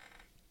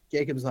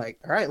 Jacob's like,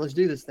 all right, let's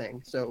do this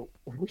thing. So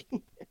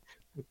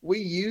we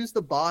use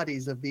the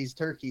bodies of these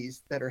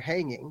turkeys that are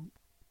hanging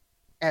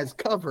as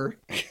cover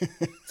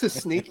to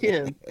sneak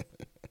in.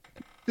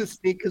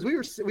 Because we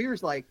were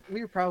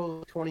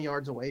probably 20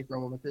 yards away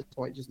from them at this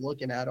point, just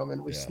looking at them,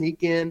 and we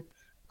sneak in.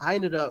 I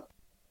ended up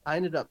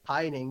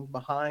hiding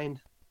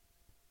behind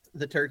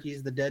the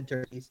turkeys, the dead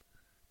turkeys,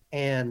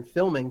 and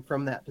filming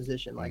from that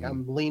position. Like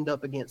I'm leaned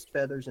up against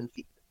feathers and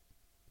feet.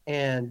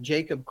 And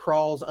Jacob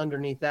crawls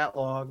underneath that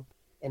log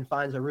and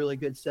finds a really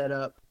good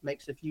setup,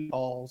 makes a few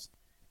calls,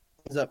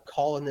 ends up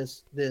calling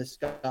this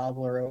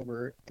gobbler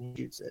over and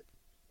shoots it.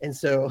 And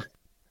so,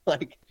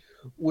 like,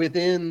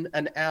 within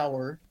an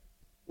hour,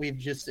 we've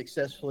just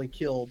successfully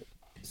killed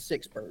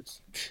 6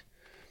 birds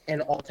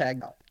and all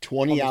tagged out.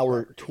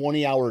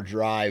 20-hour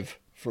drive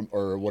from,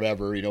 or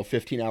whatever,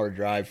 15-hour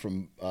drive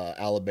from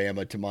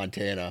Alabama to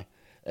Montana,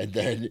 and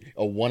then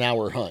a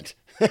 1-hour hunt.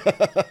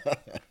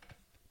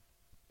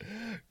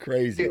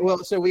 Crazy. Well,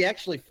 so we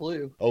actually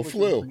flew. Oh,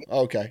 flew.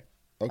 Okay.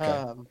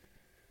 Yeah.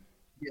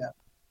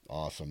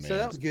 Awesome, man. So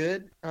that was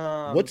good.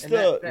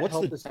 That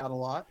helped us out a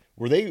lot.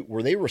 Were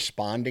they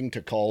responding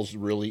to calls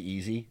really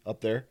easy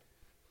up there?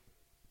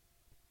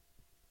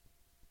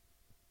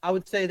 I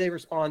would say they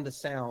respond to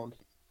sound.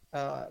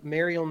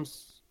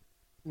 Merriam's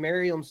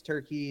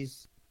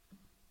turkeys,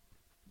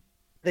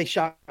 they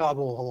shock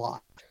gobble a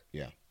lot.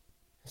 Yeah.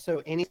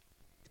 So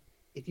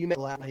if you make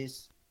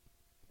loudness,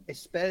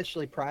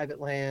 especially private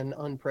land,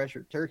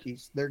 unpressured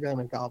turkeys, they're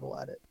gonna gobble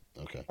at it.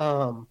 Okay.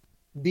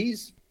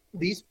 These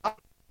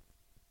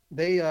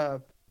they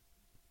or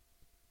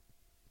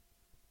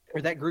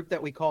that group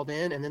that we called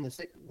in, and then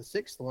the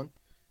sixth one,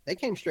 they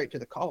came straight to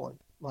the calling.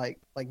 Like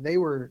they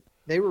were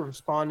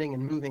responding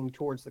and moving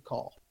towards the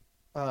call.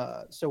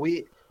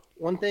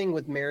 One thing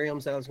with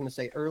Merriam's that I was going to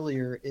say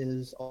earlier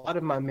is a lot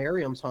of my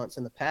Merriam's hunts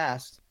in the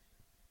past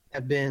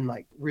have been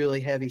like really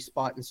heavy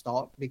spot and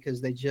stalk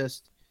because they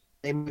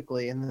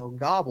quickly and they'll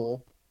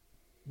gobble,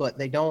 but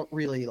they don't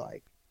really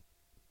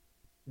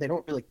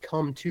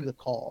come to the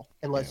call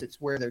unless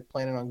it's where they're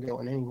planning on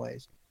going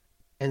anyways.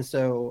 And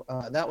so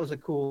that was a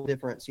cool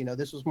difference.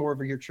 This was more of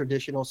your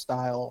traditional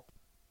style,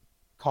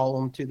 call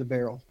them to the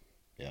barrel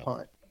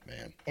hunt.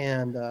 Man.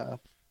 And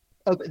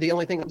the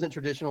only thing that wasn't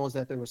traditional is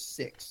that there was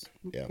 6.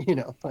 Yeah.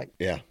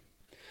 Yeah.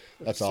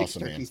 That's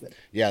awesome, man.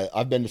 Yeah,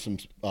 I've been to some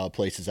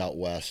places out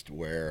west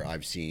where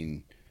I've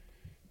seen,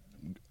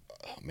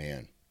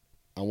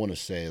 I want to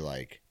say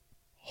like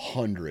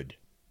hundreds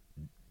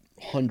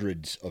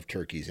of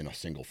turkeys in a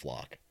single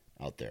flock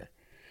out there.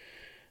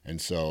 And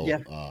so,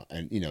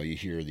 you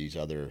hear these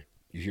other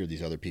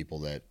people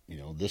that,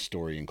 this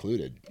story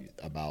included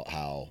about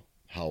how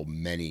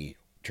many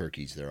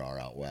turkeys there are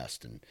out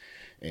west.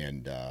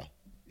 And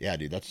yeah,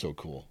 dude, that's so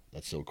cool.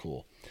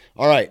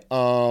 All right.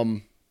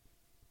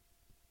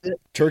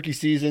 Turkey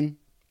season,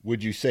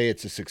 would you say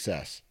it's a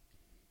success?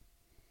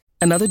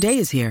 Another day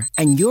is here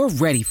and you're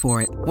ready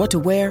for it. What to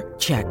wear?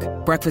 Check.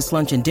 Breakfast,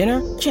 lunch, and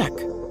dinner? Check.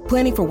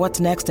 Planning for what's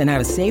next and how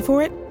to save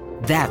for it?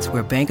 That's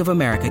where Bank of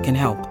America can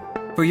help.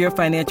 For your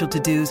financial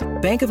to-dos,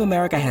 Bank of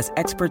America has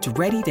experts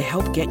ready to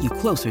help get you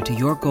closer to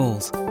your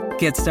goals.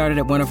 Get started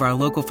at one of our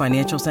local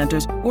financial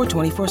centers or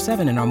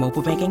 24/7 in our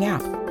mobile banking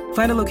app.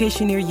 Find a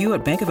location near you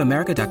at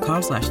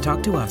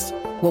bankofamerica.com/talktous.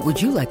 What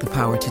would you like the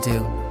power to do?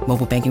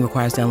 Mobile banking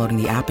requires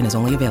downloading the app and is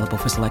only available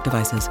for select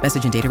devices.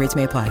 Message and data rates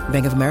may apply.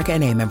 Bank of America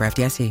NA, member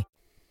FDIC.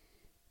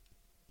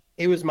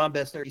 It was my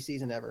best turkey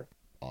season ever.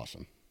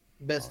 Awesome.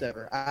 Best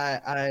ever.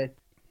 I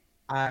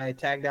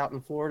tagged out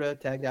in Florida,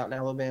 tagged out in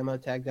Alabama,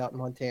 tagged out in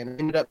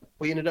Montana.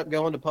 We ended up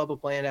going to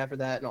public land after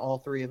that, and all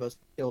 3 of us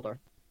killed our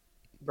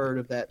bird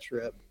of that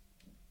trip.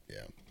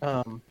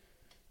 Yeah.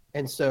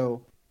 And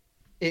so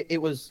it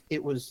was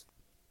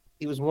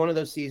one of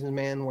those seasons,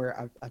 man,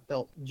 where I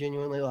felt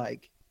genuinely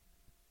like,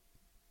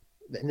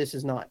 and this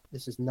is not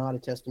a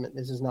testament,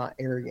 this is not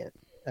arrogant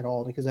at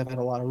all, because I've had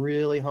a lot of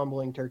really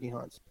humbling turkey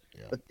hunts.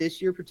 Yeah. But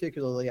this year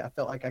particularly, I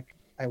felt like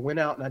I went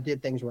out and I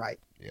did things right.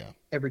 Yeah.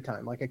 Every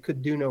time. Like I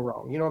could do no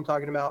wrong. You know what I'm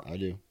talking about? I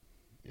do.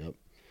 Yep.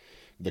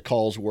 The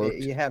calls worked.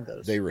 You have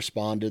those. They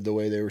responded the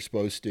way they were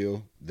supposed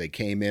to. They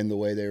came in the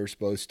way they were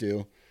supposed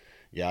to.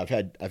 Yeah,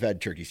 I've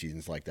had turkey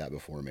seasons like that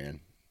before,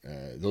 man.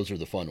 Those are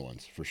the fun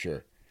ones for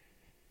sure.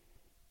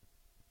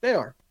 They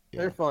are.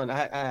 Yeah. They're fun.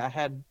 I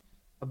had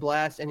a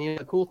blast, and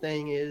the cool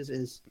thing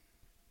is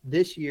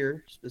this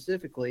year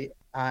specifically,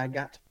 I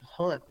got to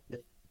hunt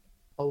with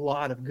a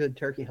lot of good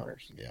turkey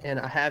hunters, yeah. and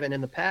I haven't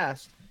in the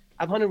past.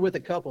 I've hunted with a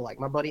couple, like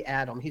my buddy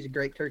Adam. He's a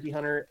great turkey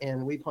hunter,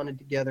 and we've hunted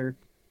together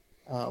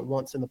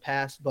once in the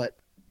past. But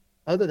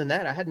other than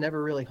that, I had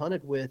never really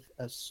hunted with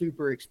a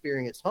super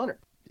experienced hunter.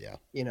 Yeah.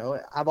 You know,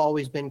 I've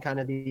always been kind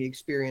of the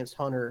experienced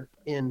hunter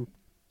in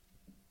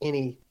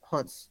any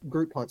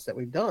group hunts that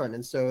we've done.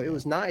 And so it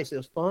was nice. It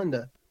was fun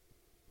to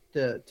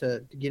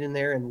get in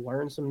there and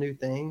learn some new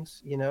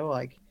things. You know,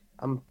 like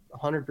I'm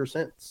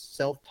 100%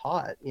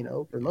 self-taught, you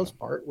know, for the most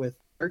part with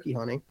turkey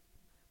hunting.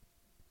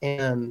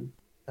 And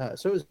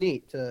so it was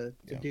neat to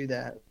do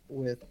that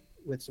with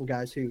some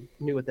guys who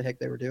knew what the heck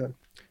they were doing.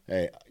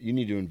 Hey, you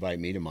need to invite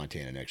me to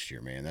Montana next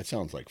year, man. That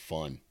sounds like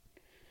fun.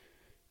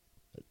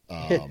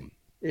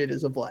 It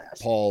is a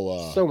blast.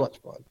 Paul, so much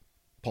fun.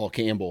 Paul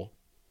Campbell,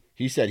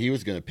 he said he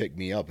was going to pick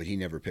me up, but he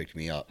never picked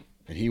me up.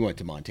 And he went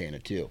to Montana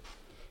too.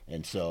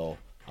 And so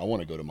I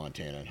want to go to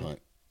Montana and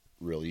hunt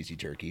real easy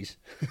turkeys.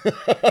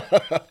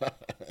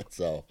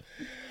 So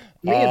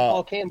me and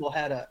Paul Campbell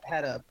had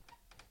a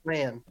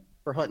plan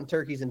for hunting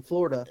turkeys in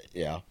Florida.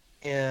 Yeah.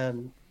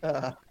 And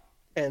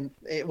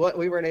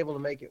we weren't able to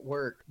make it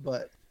work,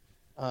 but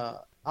I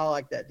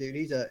like that dude.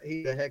 He's a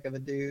heck of a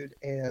dude,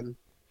 and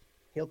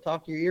he'll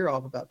talk your ear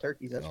off about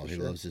turkeys. That's for sure.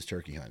 He loves his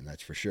turkey hunting.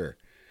 That's for sure.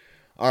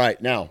 All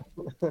right. Now,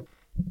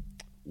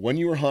 when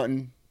you were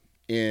hunting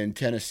in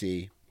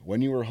Tennessee,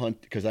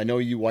 because I know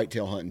you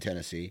whitetail hunt in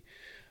Tennessee,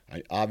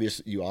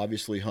 you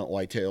obviously hunt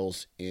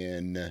whitetails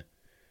in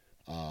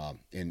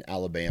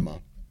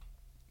Alabama.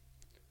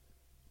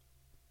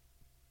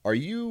 Are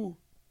you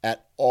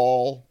at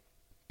all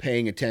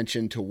paying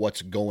attention to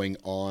what's going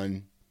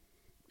on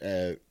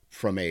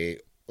from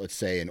let's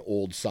say an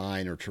old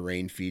sign or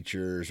terrain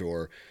features,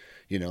 or,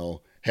 you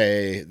know,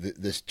 hey,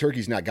 this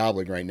turkey's not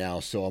gobbling right now,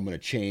 so I'm going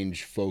to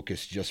change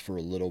focus just for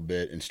a little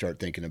bit and start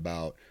thinking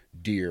about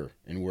deer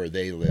and where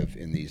they live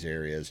in these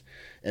areas?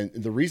 And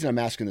the reason I'm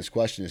asking this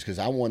question is because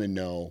I want to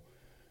know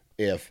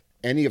if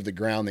any of the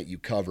ground that you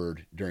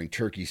covered during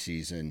turkey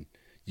season,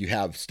 you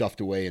have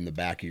stuffed away in the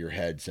back of your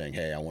head saying,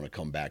 hey, I want to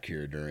come back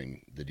here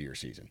during the deer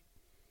season.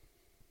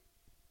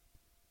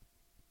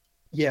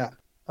 Yeah.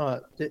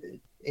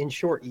 In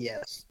short,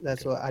 yes.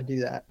 That's what I do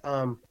that.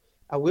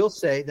 I will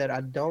say that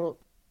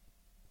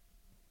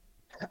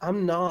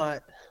I'm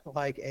not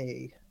like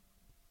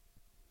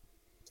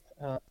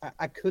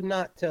I could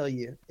not tell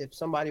you if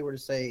somebody were to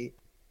say,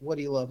 what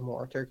do you love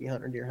more, turkey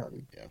hunting or deer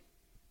hunting? Yeah.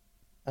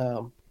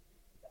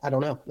 I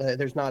don't know.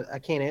 I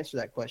can't answer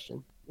that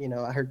question. You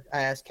know,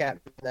 I asked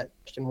Captain that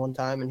question one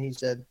time, and he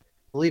said,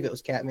 I believe it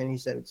was Captain, he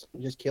said,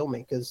 just kill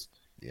me, because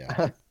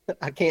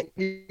I can't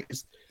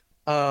use.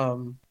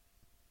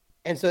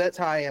 And so that's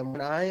how I am.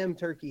 When I am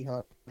turkey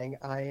hunting,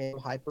 I am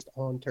hyper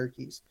on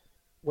turkeys.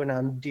 When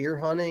I'm deer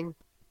hunting,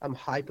 I'm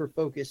hyper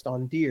focused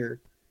on deer.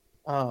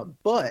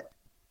 But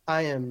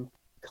I am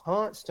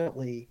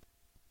constantly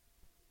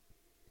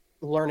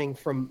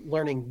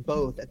learning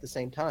both at the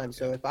same time.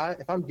 So if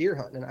I'm deer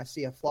hunting and I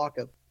see a flock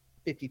of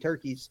 50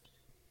 turkeys,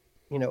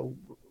 you know,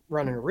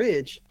 running a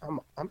ridge, I'm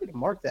going to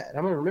mark that.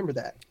 I'm going to remember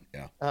that.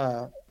 Yeah.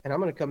 And I'm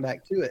going to come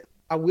back to it.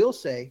 I will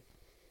say,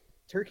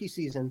 turkey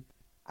season,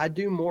 I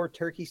do more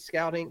deer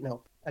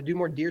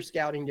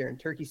scouting during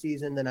turkey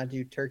season than I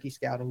do turkey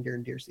scouting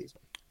during deer season.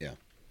 Yeah.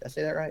 Did I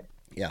say that right?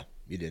 Yeah,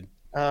 you did.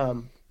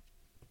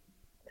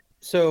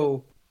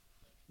 So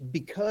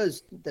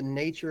because the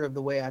nature of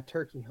the way I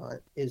turkey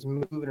hunt is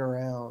moving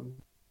around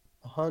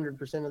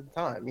 100% of the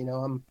time, you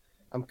know,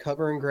 I'm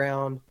covering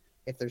ground.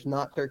 If there's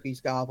not turkeys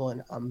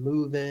gobbling, I'm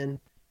moving.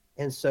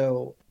 And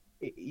so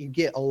you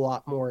get a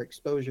lot more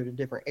exposure to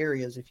different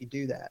areas if you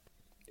do that.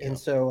 Yeah. And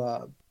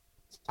so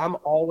I'm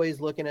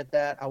always looking at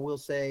that. I will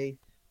say,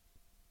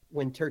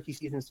 when turkey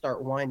season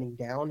start winding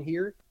down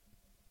here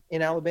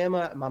in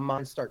Alabama, my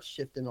mind starts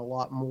shifting a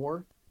lot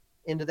more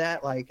into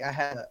that. Like I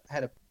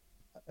had a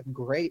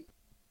great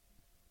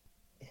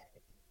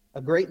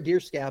deer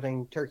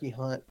scouting turkey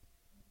hunt.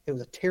 It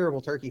was a terrible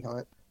turkey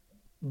hunt,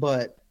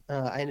 but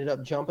I ended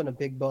up jumping a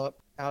big buck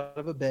out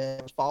of a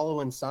bed,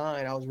 following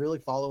sign. I was really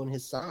following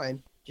his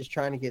sign, just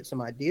trying to get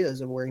some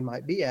ideas of where he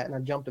might be at. And I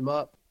jumped him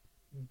up,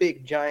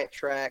 big giant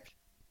track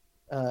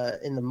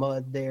in the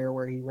mud there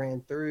where he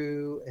ran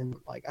through. And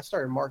like, I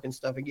started marking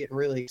stuff and getting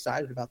really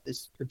excited about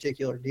this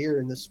particular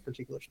deer in this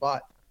particular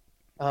spot.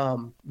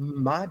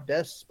 My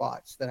best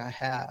spots that I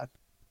have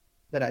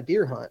that I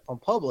deer hunt on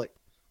public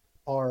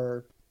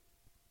are,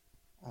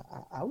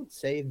 I would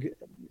say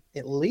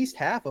at least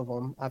half of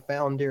them I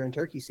found during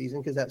turkey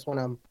season, because that's when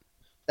I'm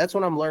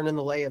learning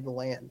the lay of the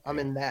land. I'm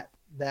in that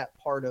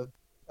part of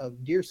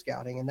deer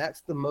scouting, and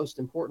that's the most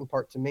important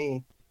part to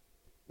me.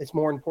 It's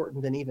more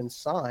important than even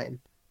sign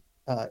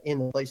in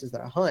the places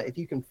that I hunt. If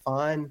you can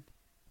find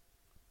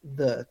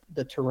the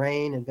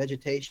terrain and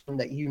vegetation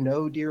that you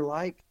know deer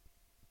like,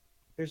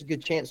 there's a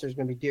good chance there's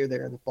going to be deer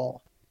there in the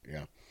fall.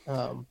 Yeah.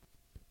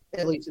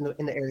 At least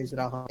in the areas that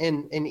I hunt,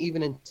 and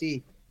even in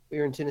Tennessee. We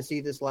were in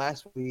Tennessee this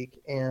last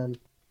week, and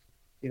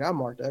dude, I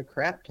marked a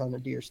crap ton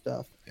of deer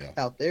stuff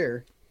out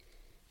there,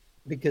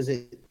 because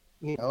I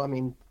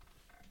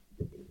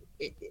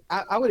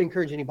would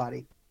encourage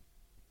anybody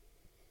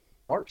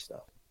mark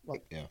stuff.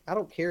 Like, I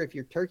don't care if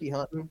you're turkey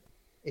hunting.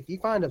 If you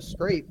find a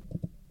scrape,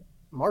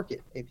 mark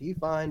it. If you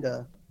find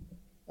a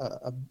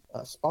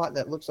spot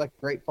that looks like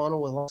a great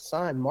funnel with a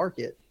sign, mark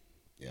it.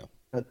 Yeah.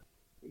 But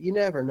you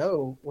never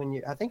know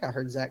when I think I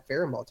heard Zach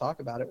Farrenball talk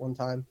about it one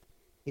time.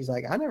 He's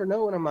like, I never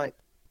know when I might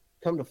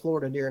come to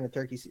Florida during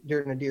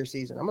a deer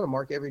season. I'm going to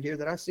mark every deer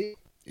that I see.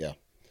 Yeah.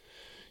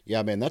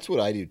 Yeah, man, that's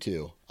what I do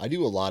too. I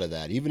do a lot of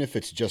that, even if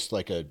it's just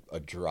like a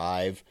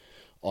drive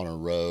on a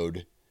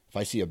road. If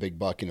I see a big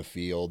buck in a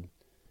field,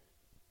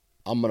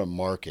 I'm going to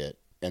mark it.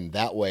 And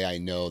that way I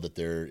know that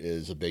there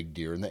is a big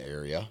deer in the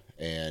area.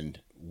 And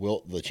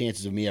the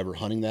chances of me ever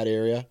hunting that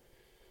area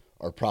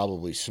are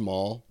probably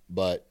small.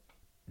 But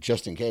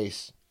just in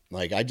case,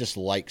 like, I just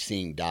like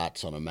seeing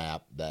dots on a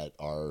map that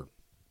are,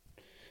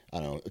 I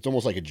don't know, it's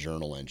almost like a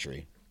journal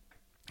entry.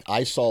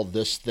 I saw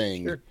this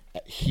thing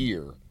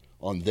here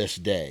on this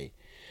day.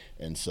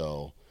 And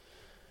so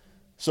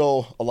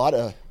a lot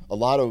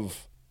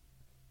of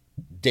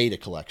data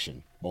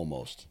collection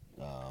almost.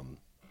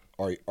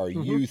 Are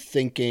you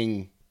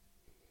thinking,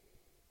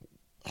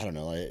 I don't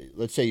know,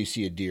 let's say you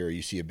see a deer,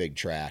 you see a big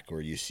track,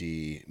 or you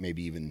see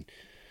maybe even,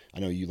 I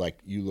know you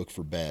look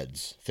for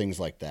beds, things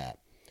like that.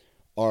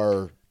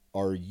 Are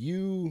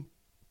you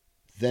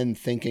then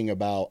thinking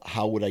about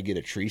how would I get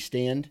a tree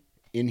stand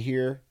in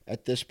here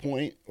at this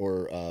point,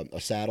 or a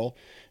saddle,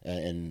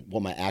 and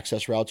what my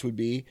access routes would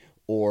be,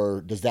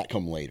 or does that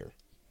come later?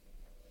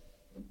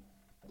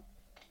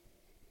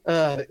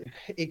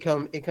 It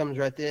comes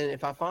right then.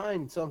 If I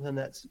find something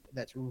that's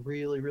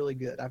really, really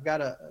good,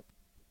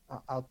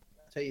 I'll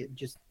tell you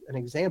just an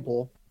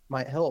example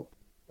might help.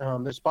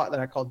 There's a spot that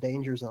I call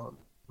Danger Zone,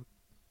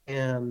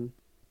 and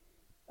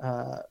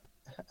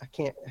I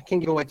can't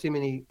give away too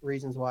many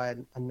reasons why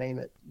I name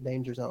it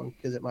Danger Zone,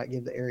 because it might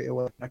give the area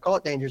away. I call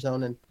it Danger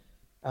Zone, and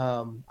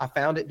I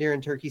found it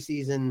during turkey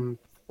season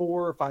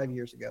 4 or 5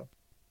 years ago,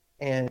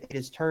 and it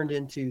has turned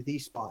into the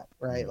spot,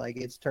 right? Like,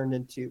 it's turned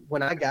into,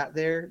 when I got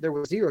there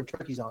was 0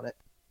 turkeys on it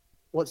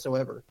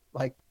whatsoever.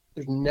 Like,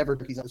 there's never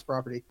turkeys on this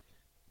property.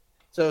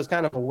 So it's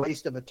kind of a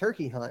waste of a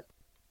turkey hunt.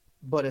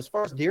 But as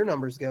far as deer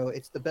numbers go,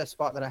 it's the best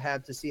spot that I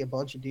have to see a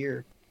bunch of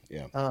deer.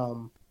 Yeah.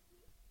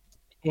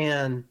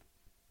 And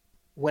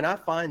when I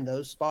find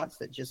those spots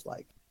that just,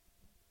 like,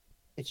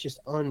 it's just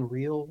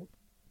unreal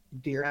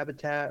deer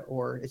habitat,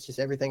 or it's just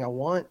everything I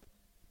want,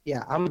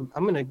 yeah, I'm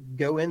gonna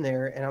go in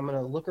there and I'm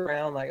gonna look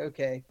around, like,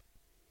 okay,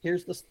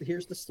 here's the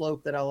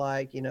slope that I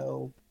like,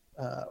 or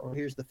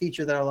here's the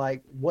feature that I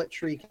like. What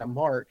tree can I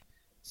mark,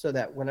 so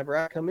that whenever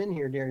I come in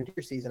here during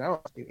deer season, I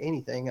don't have to do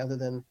anything other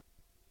than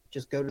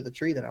just go to the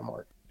tree that I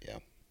marked. Yeah.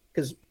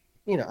 Because,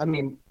 I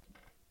mean,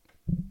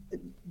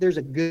 there's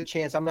a good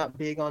chance I'm not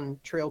big on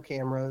trail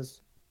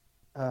cameras.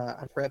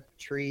 I prep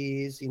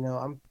trees.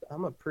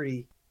 I'm a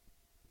pretty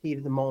heat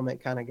of the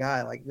moment kind of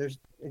guy. Like, there's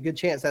a good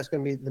chance that's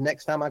going to be the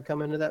next time I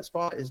come into that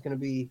spot is going to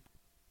be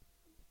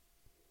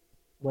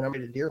when I'm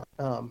ready to deer.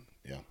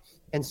 Yeah.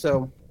 And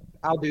so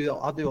I'll do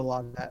a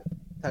lot of that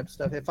type of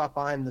stuff if I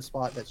find the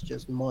spot that's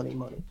just money.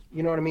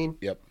 You know what I mean?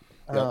 Yep.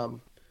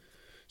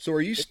 So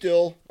are you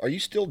still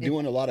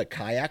doing a lot of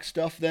kayak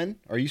stuff then?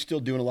 Are you still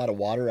doing a lot of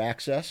water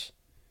access?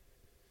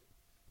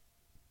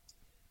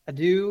 I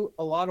do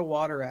a lot of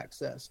water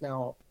access.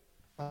 Now,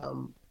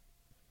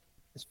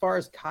 as far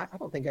as I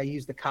don't think I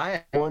used the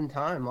kayak one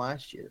time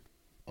last year.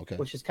 Okay.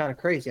 Which is kind of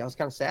crazy. I was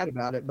kind of sad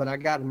about it, but I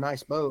got a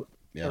nice boat.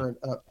 Yeah.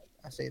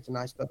 I say it's a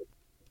nice boat.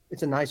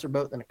 It's a nicer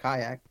boat than a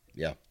kayak.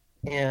 Yeah.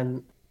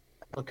 And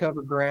I'll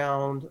cover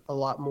ground a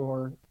lot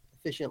more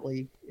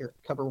efficiently, or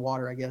cover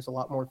water, I guess, a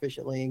lot more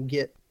efficiently, and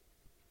get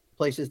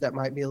places that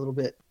might be a little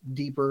bit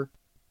deeper,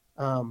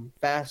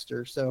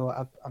 faster.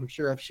 So I'm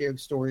sure I've shared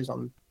stories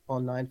on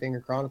Nine Finger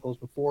Chronicles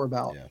before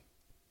about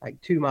like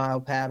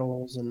 2-mile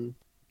paddles and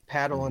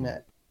paddling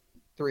at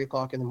 3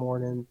 o'clock in the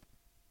morning.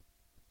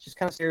 It's just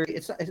kind of scary.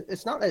 It's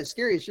not that it's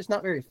scary. It's just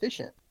not very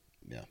efficient.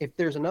 Yeah. If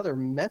there's another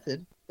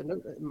method,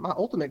 my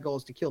ultimate goal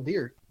is to kill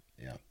deer.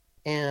 Yeah.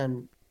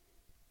 And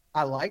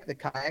I like the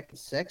kayak.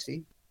 It's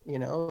sexy,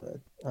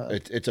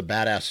 it's a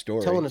badass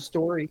story. Telling a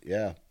story.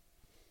 Yeah.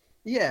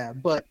 Yeah,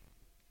 but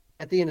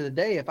at the end of the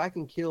day, if I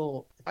can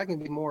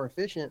be more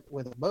efficient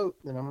with a boat,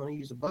 then I'm going to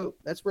use a boat.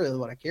 That's really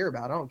what I care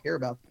about. I don't care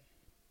about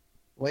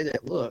the way that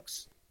it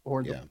looks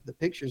or the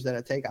pictures that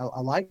I take.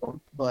 I like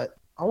them, but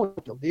I want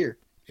to kill deer.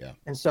 Yeah.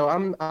 And so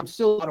I'm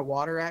still out of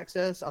water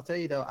access. I'll tell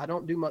you though, I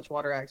don't do much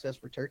water access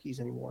for turkeys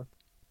anymore.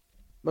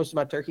 Most of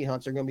my turkey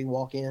hunts are going to be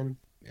walk in.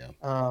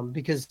 Yeah.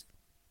 Because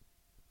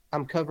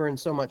I'm covering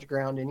so much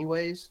ground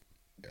anyways.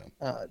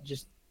 Yeah.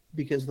 Just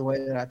because the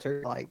way that I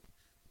turkey, like,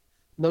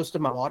 most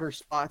of my water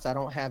spots, I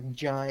don't have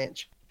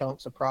giant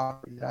chunks of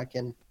property that I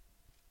can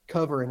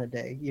cover in a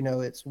day.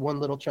 It's one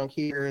little chunk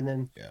here and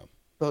then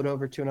boat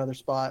over to another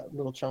spot,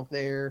 little chunk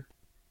there.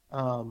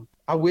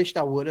 I wished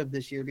I would have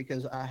this year,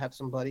 because I have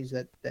some buddies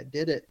that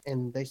did it,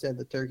 and they said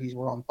the turkeys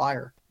were on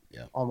fire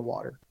on the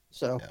water.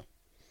 So,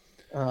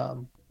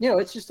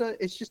 it's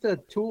just a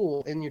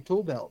tool in your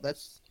tool belt.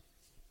 That's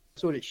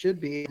what it should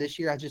be. This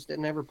year, I just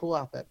didn't ever pull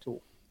out that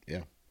tool.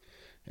 Yeah.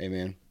 Hey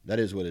man, that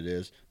is what it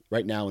is.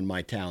 right now in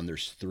my town,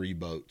 there's 3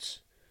 boats,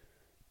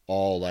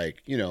 all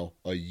like,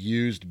 a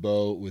used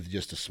boat with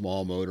just a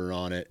small motor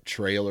on it,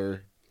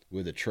 trailer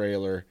with a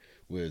trailer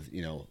with,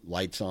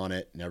 lights on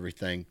it and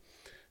everything.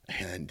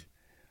 And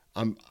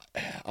I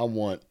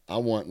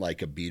want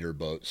like a beater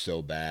boat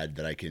so bad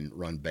that I can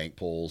run bank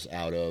poles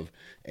out of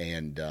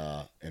and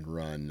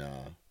run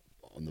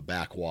on the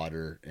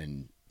backwater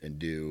and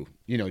do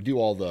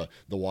all the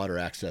water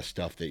access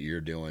stuff that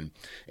you're doing,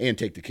 and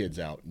take the kids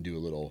out and do a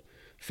little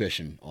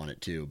fishing on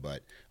it too.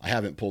 But I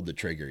haven't pulled the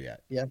trigger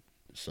yet. Yeah.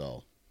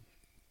 So,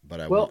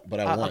 but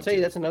I'll tell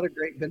you, that's another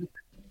great benefit.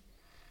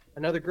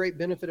 Another great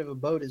benefit of a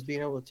boat is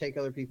being able to take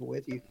other people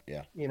with you.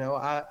 Yeah.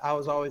 I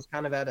was always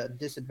kind of at a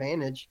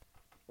disadvantage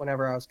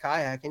whenever I was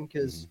kayaking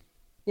because,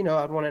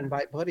 I'd want to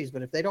invite buddies,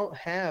 but if they don't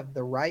have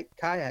the right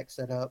kayak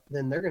set up,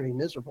 then they're going to be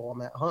miserable on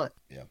that hunt.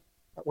 Yeah.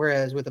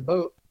 Whereas with a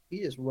boat,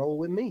 you just roll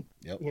with me.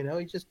 Yep.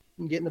 You just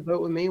get in the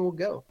boat with me and we'll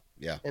go.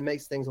 Yeah. It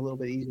makes things a little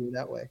bit easier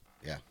that way.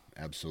 Yeah,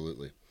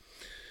 absolutely.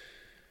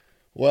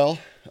 Well,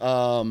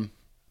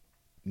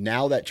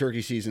 now that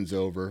turkey season's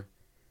over,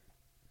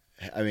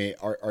 I mean,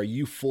 are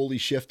you fully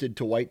shifted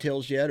to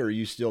whitetails yet, or are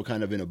you still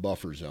kind of in a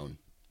buffer zone?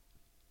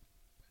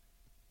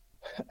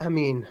 I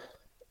mean,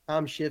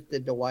 I'm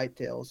shifted to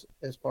whitetails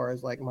as far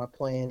as like my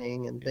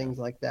planning and things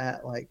like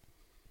that. Like,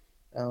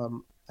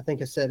 I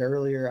think I said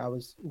earlier, I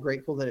was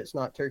grateful that it's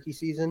not turkey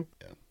season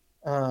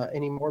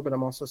anymore, but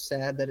I'm also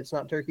sad that it's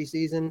not turkey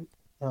season.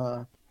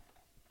 The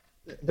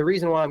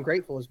reason why I'm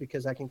grateful is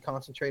because I can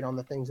concentrate on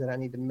the things that I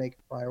need to make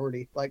a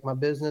priority, like my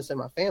business and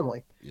my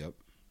family. Yep.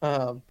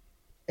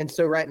 And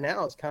so right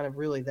now it's kind of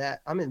really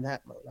that I'm in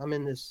that mode. I'm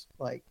in this,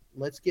 like,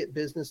 let's get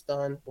business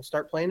done. We'll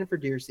start planning for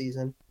deer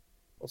season.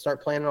 We'll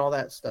start planning all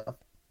that stuff.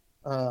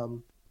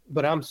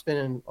 But I'm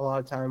spending a lot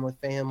of time with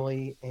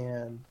family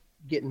and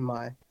getting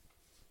my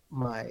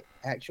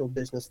actual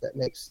business that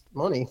makes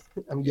money.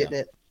 I'm getting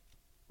it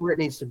where it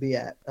needs to be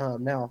at.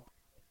 Now,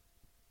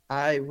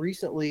 I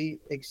recently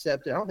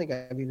accepted, I don't think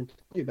I've even told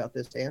you about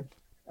this, Dan.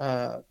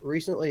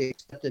 Recently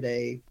accepted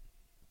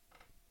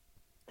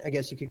I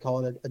guess you could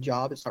call it a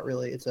job. It's not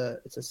really, it's a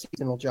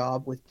seasonal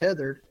job with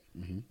Tethered.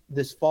 Mm-hmm.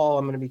 This fall,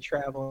 I'm going to be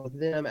traveling with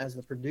them as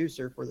the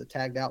producer for the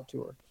Tagged Out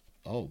tour.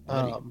 Oh,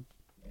 buddy.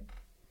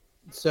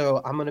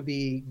 So I'm going to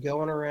be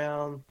going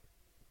around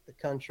the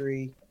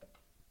country,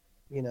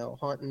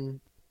 hunting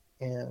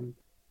and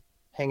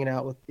hanging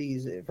out with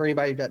these. For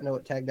anybody who doesn't know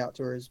what Tagged Out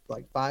tour is,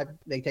 like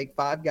they take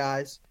 5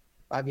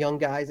 young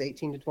guys,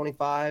 18 to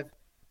 25,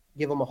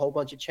 give them a whole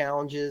bunch of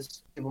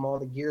challenges, give them all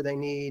the gear they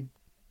need,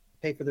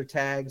 pay for their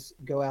tags,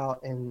 go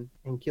out and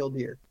kill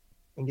deer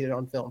and get it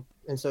on film.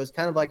 And so it's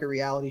kind of like a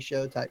reality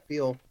show type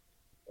feel.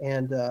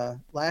 And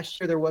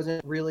last year there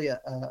wasn't really a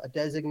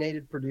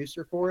designated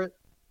producer for it.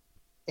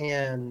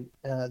 And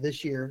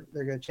this year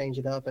they're going to change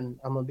it up, and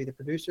I'm going to be the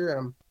producer. And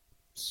I'm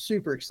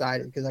super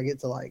excited because I get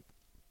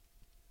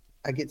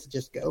to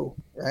just go,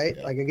 right?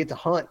 Yeah. Like I get to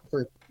hunt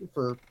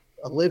for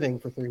a living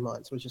for 3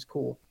 months, which is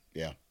cool.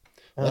 Yeah.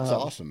 That's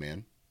awesome,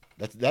 man.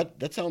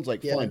 That sounds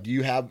like fun. Do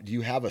you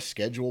have a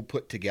schedule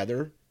put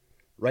together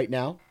right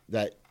now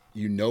that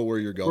where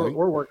you're going?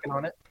 We're working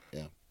on it.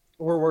 Yeah.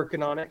 We're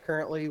working on it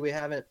currently. We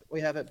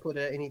haven't put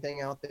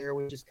anything out there.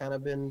 We've just kind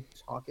of been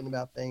talking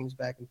about things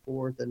back and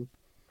forth, and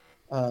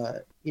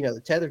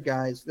the Tethered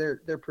guys, they're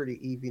pretty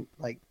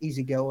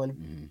easy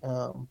going.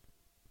 Mm-hmm.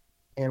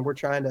 And we're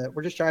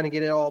just trying to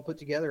get it all put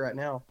together right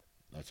now.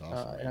 That's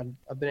awesome. And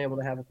I've been able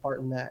to have a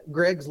part in that.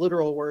 Greg's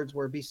literal words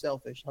were, "Be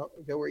selfish.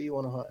 Go where you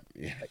want to hunt.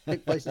 Yeah.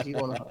 Pick places you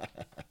want to hunt."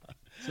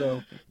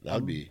 So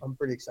I'm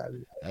pretty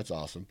excited. That's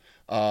awesome.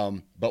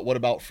 But what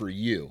about for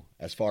you,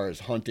 as far as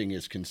hunting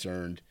is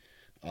concerned?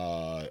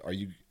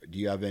 Do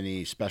you have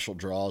any special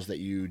draws that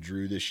you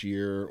drew this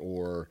year,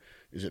 or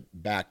is it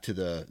back to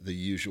the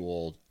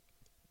usual,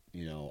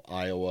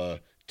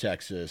 Iowa,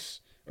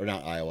 Texas, or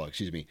not Iowa,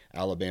 excuse me,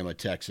 Alabama,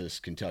 Texas,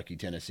 Kentucky,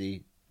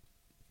 Tennessee?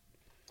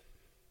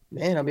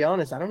 Man, I'll be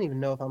honest, I don't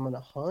even know if I'm going to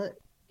hunt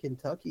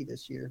Kentucky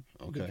this year.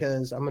 Okay.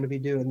 Because I'm going to be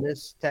doing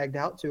this Tagged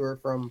Out tour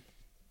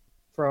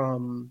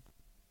from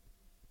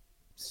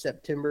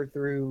September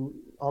through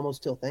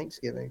almost till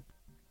Thanksgiving.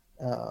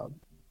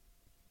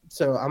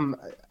 So I'm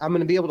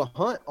going to be able to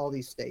hunt all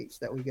these states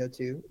that we go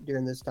to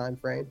during this time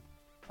frame.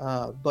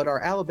 But our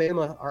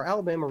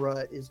Alabama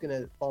rut is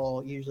going to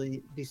fall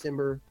usually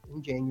December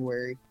and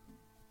January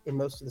in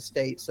most of the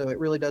states. So it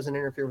really doesn't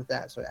interfere with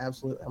that. So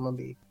absolutely, I'm going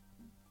to be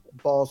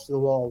balls to the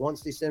wall.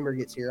 Once December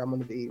gets here, I'm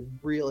going to be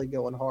really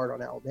going hard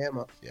on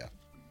Alabama. Yeah.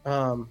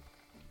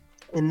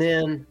 And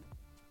then,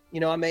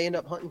 I may end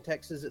up hunting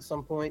Texas at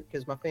some point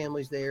because my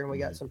family's there and we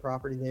got some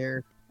property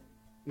there.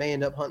 May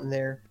end up hunting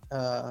there.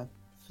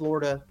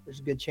 Florida,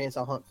 there's a good chance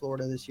I'll hunt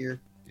Florida this year.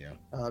 Yeah.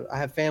 I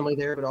have family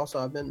there, but also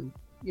I've been,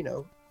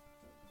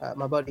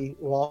 my buddy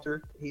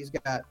Walter, he's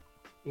got,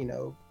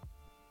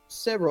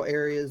 several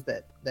areas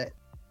that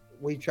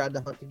we tried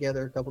to hunt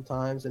together a couple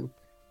times, and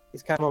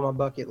it's kind of on my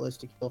bucket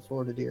list to kill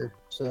Florida deer.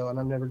 So, and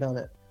I've never done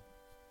it.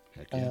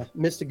 Heck yeah.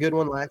 Missed a good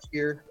one last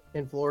year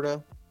in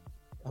Florida,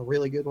 a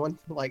really good one.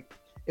 Like,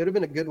 it would have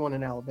been a good one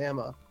in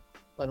Alabama,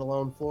 let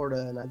alone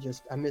Florida. And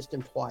I missed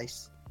him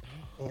twice.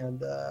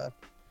 And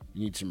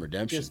you need some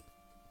redemption.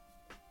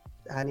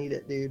 I need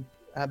it, dude.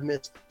 I've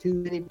missed too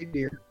many big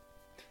deer.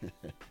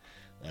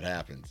 That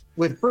happens.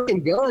 With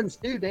freaking guns,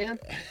 too, Dan.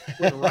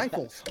 With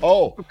rifles.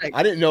 Oh,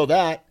 I didn't know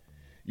that.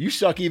 You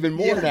suck even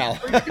more now.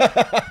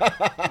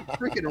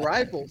 Freaking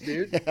rifles,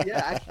 dude.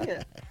 Yeah, I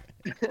can't.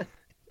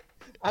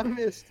 I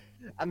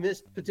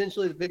missed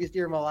potentially the biggest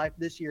deer of my life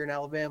this year in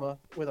Alabama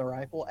with a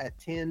rifle at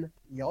 10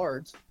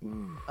 yards.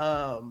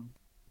 I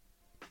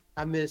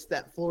missed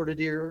that Florida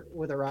deer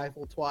with a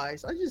rifle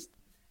twice.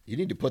 You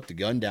need to put the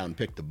gun down and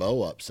pick the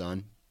bow up,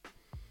 son.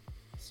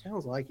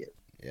 Sounds like it.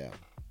 Yeah.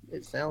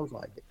 It sounds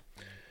like it.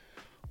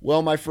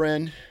 Well, my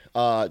friend,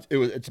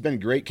 it's been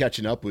great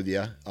catching up with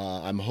you.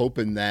 I'm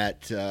hoping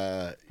that,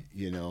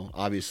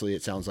 obviously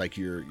it sounds like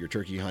your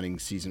turkey hunting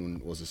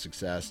season was a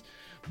success,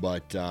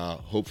 but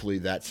hopefully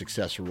that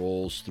success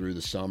rolls through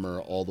the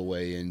summer all the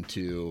way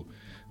into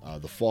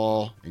the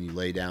fall, and you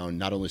lay down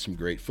not only some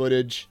great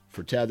footage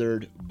for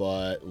tethered,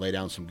 but lay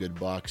down some good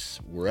bucks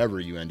wherever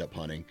you end up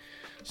hunting.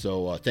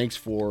 So thanks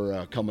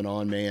for coming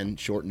on, man,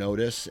 short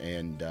notice,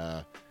 and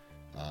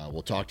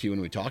we'll talk to you when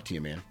we talk to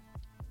you, man.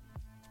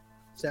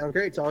 Sounds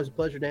great. It's always a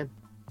pleasure, Dan.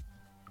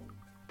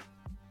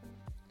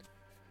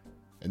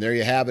 And there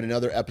you have it,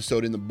 another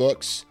episode in the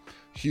books.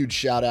 Huge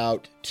shout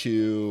out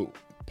to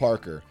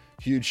Parker.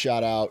 Huge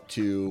shout out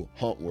to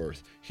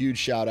Huntworth. Huge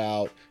shout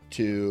out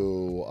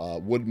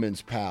to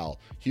Woodman's Pal.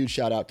 Huge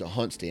shout out to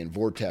HuntStand,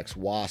 Vortex,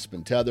 Wasp,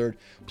 and Tethered.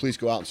 Please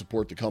go out and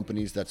support the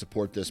companies that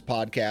support this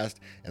podcast.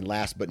 And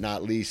last but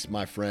not least,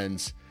 my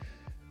friends,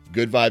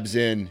 good vibes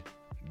in,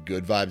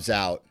 good vibes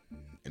out,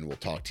 and we'll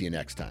talk to you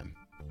next time.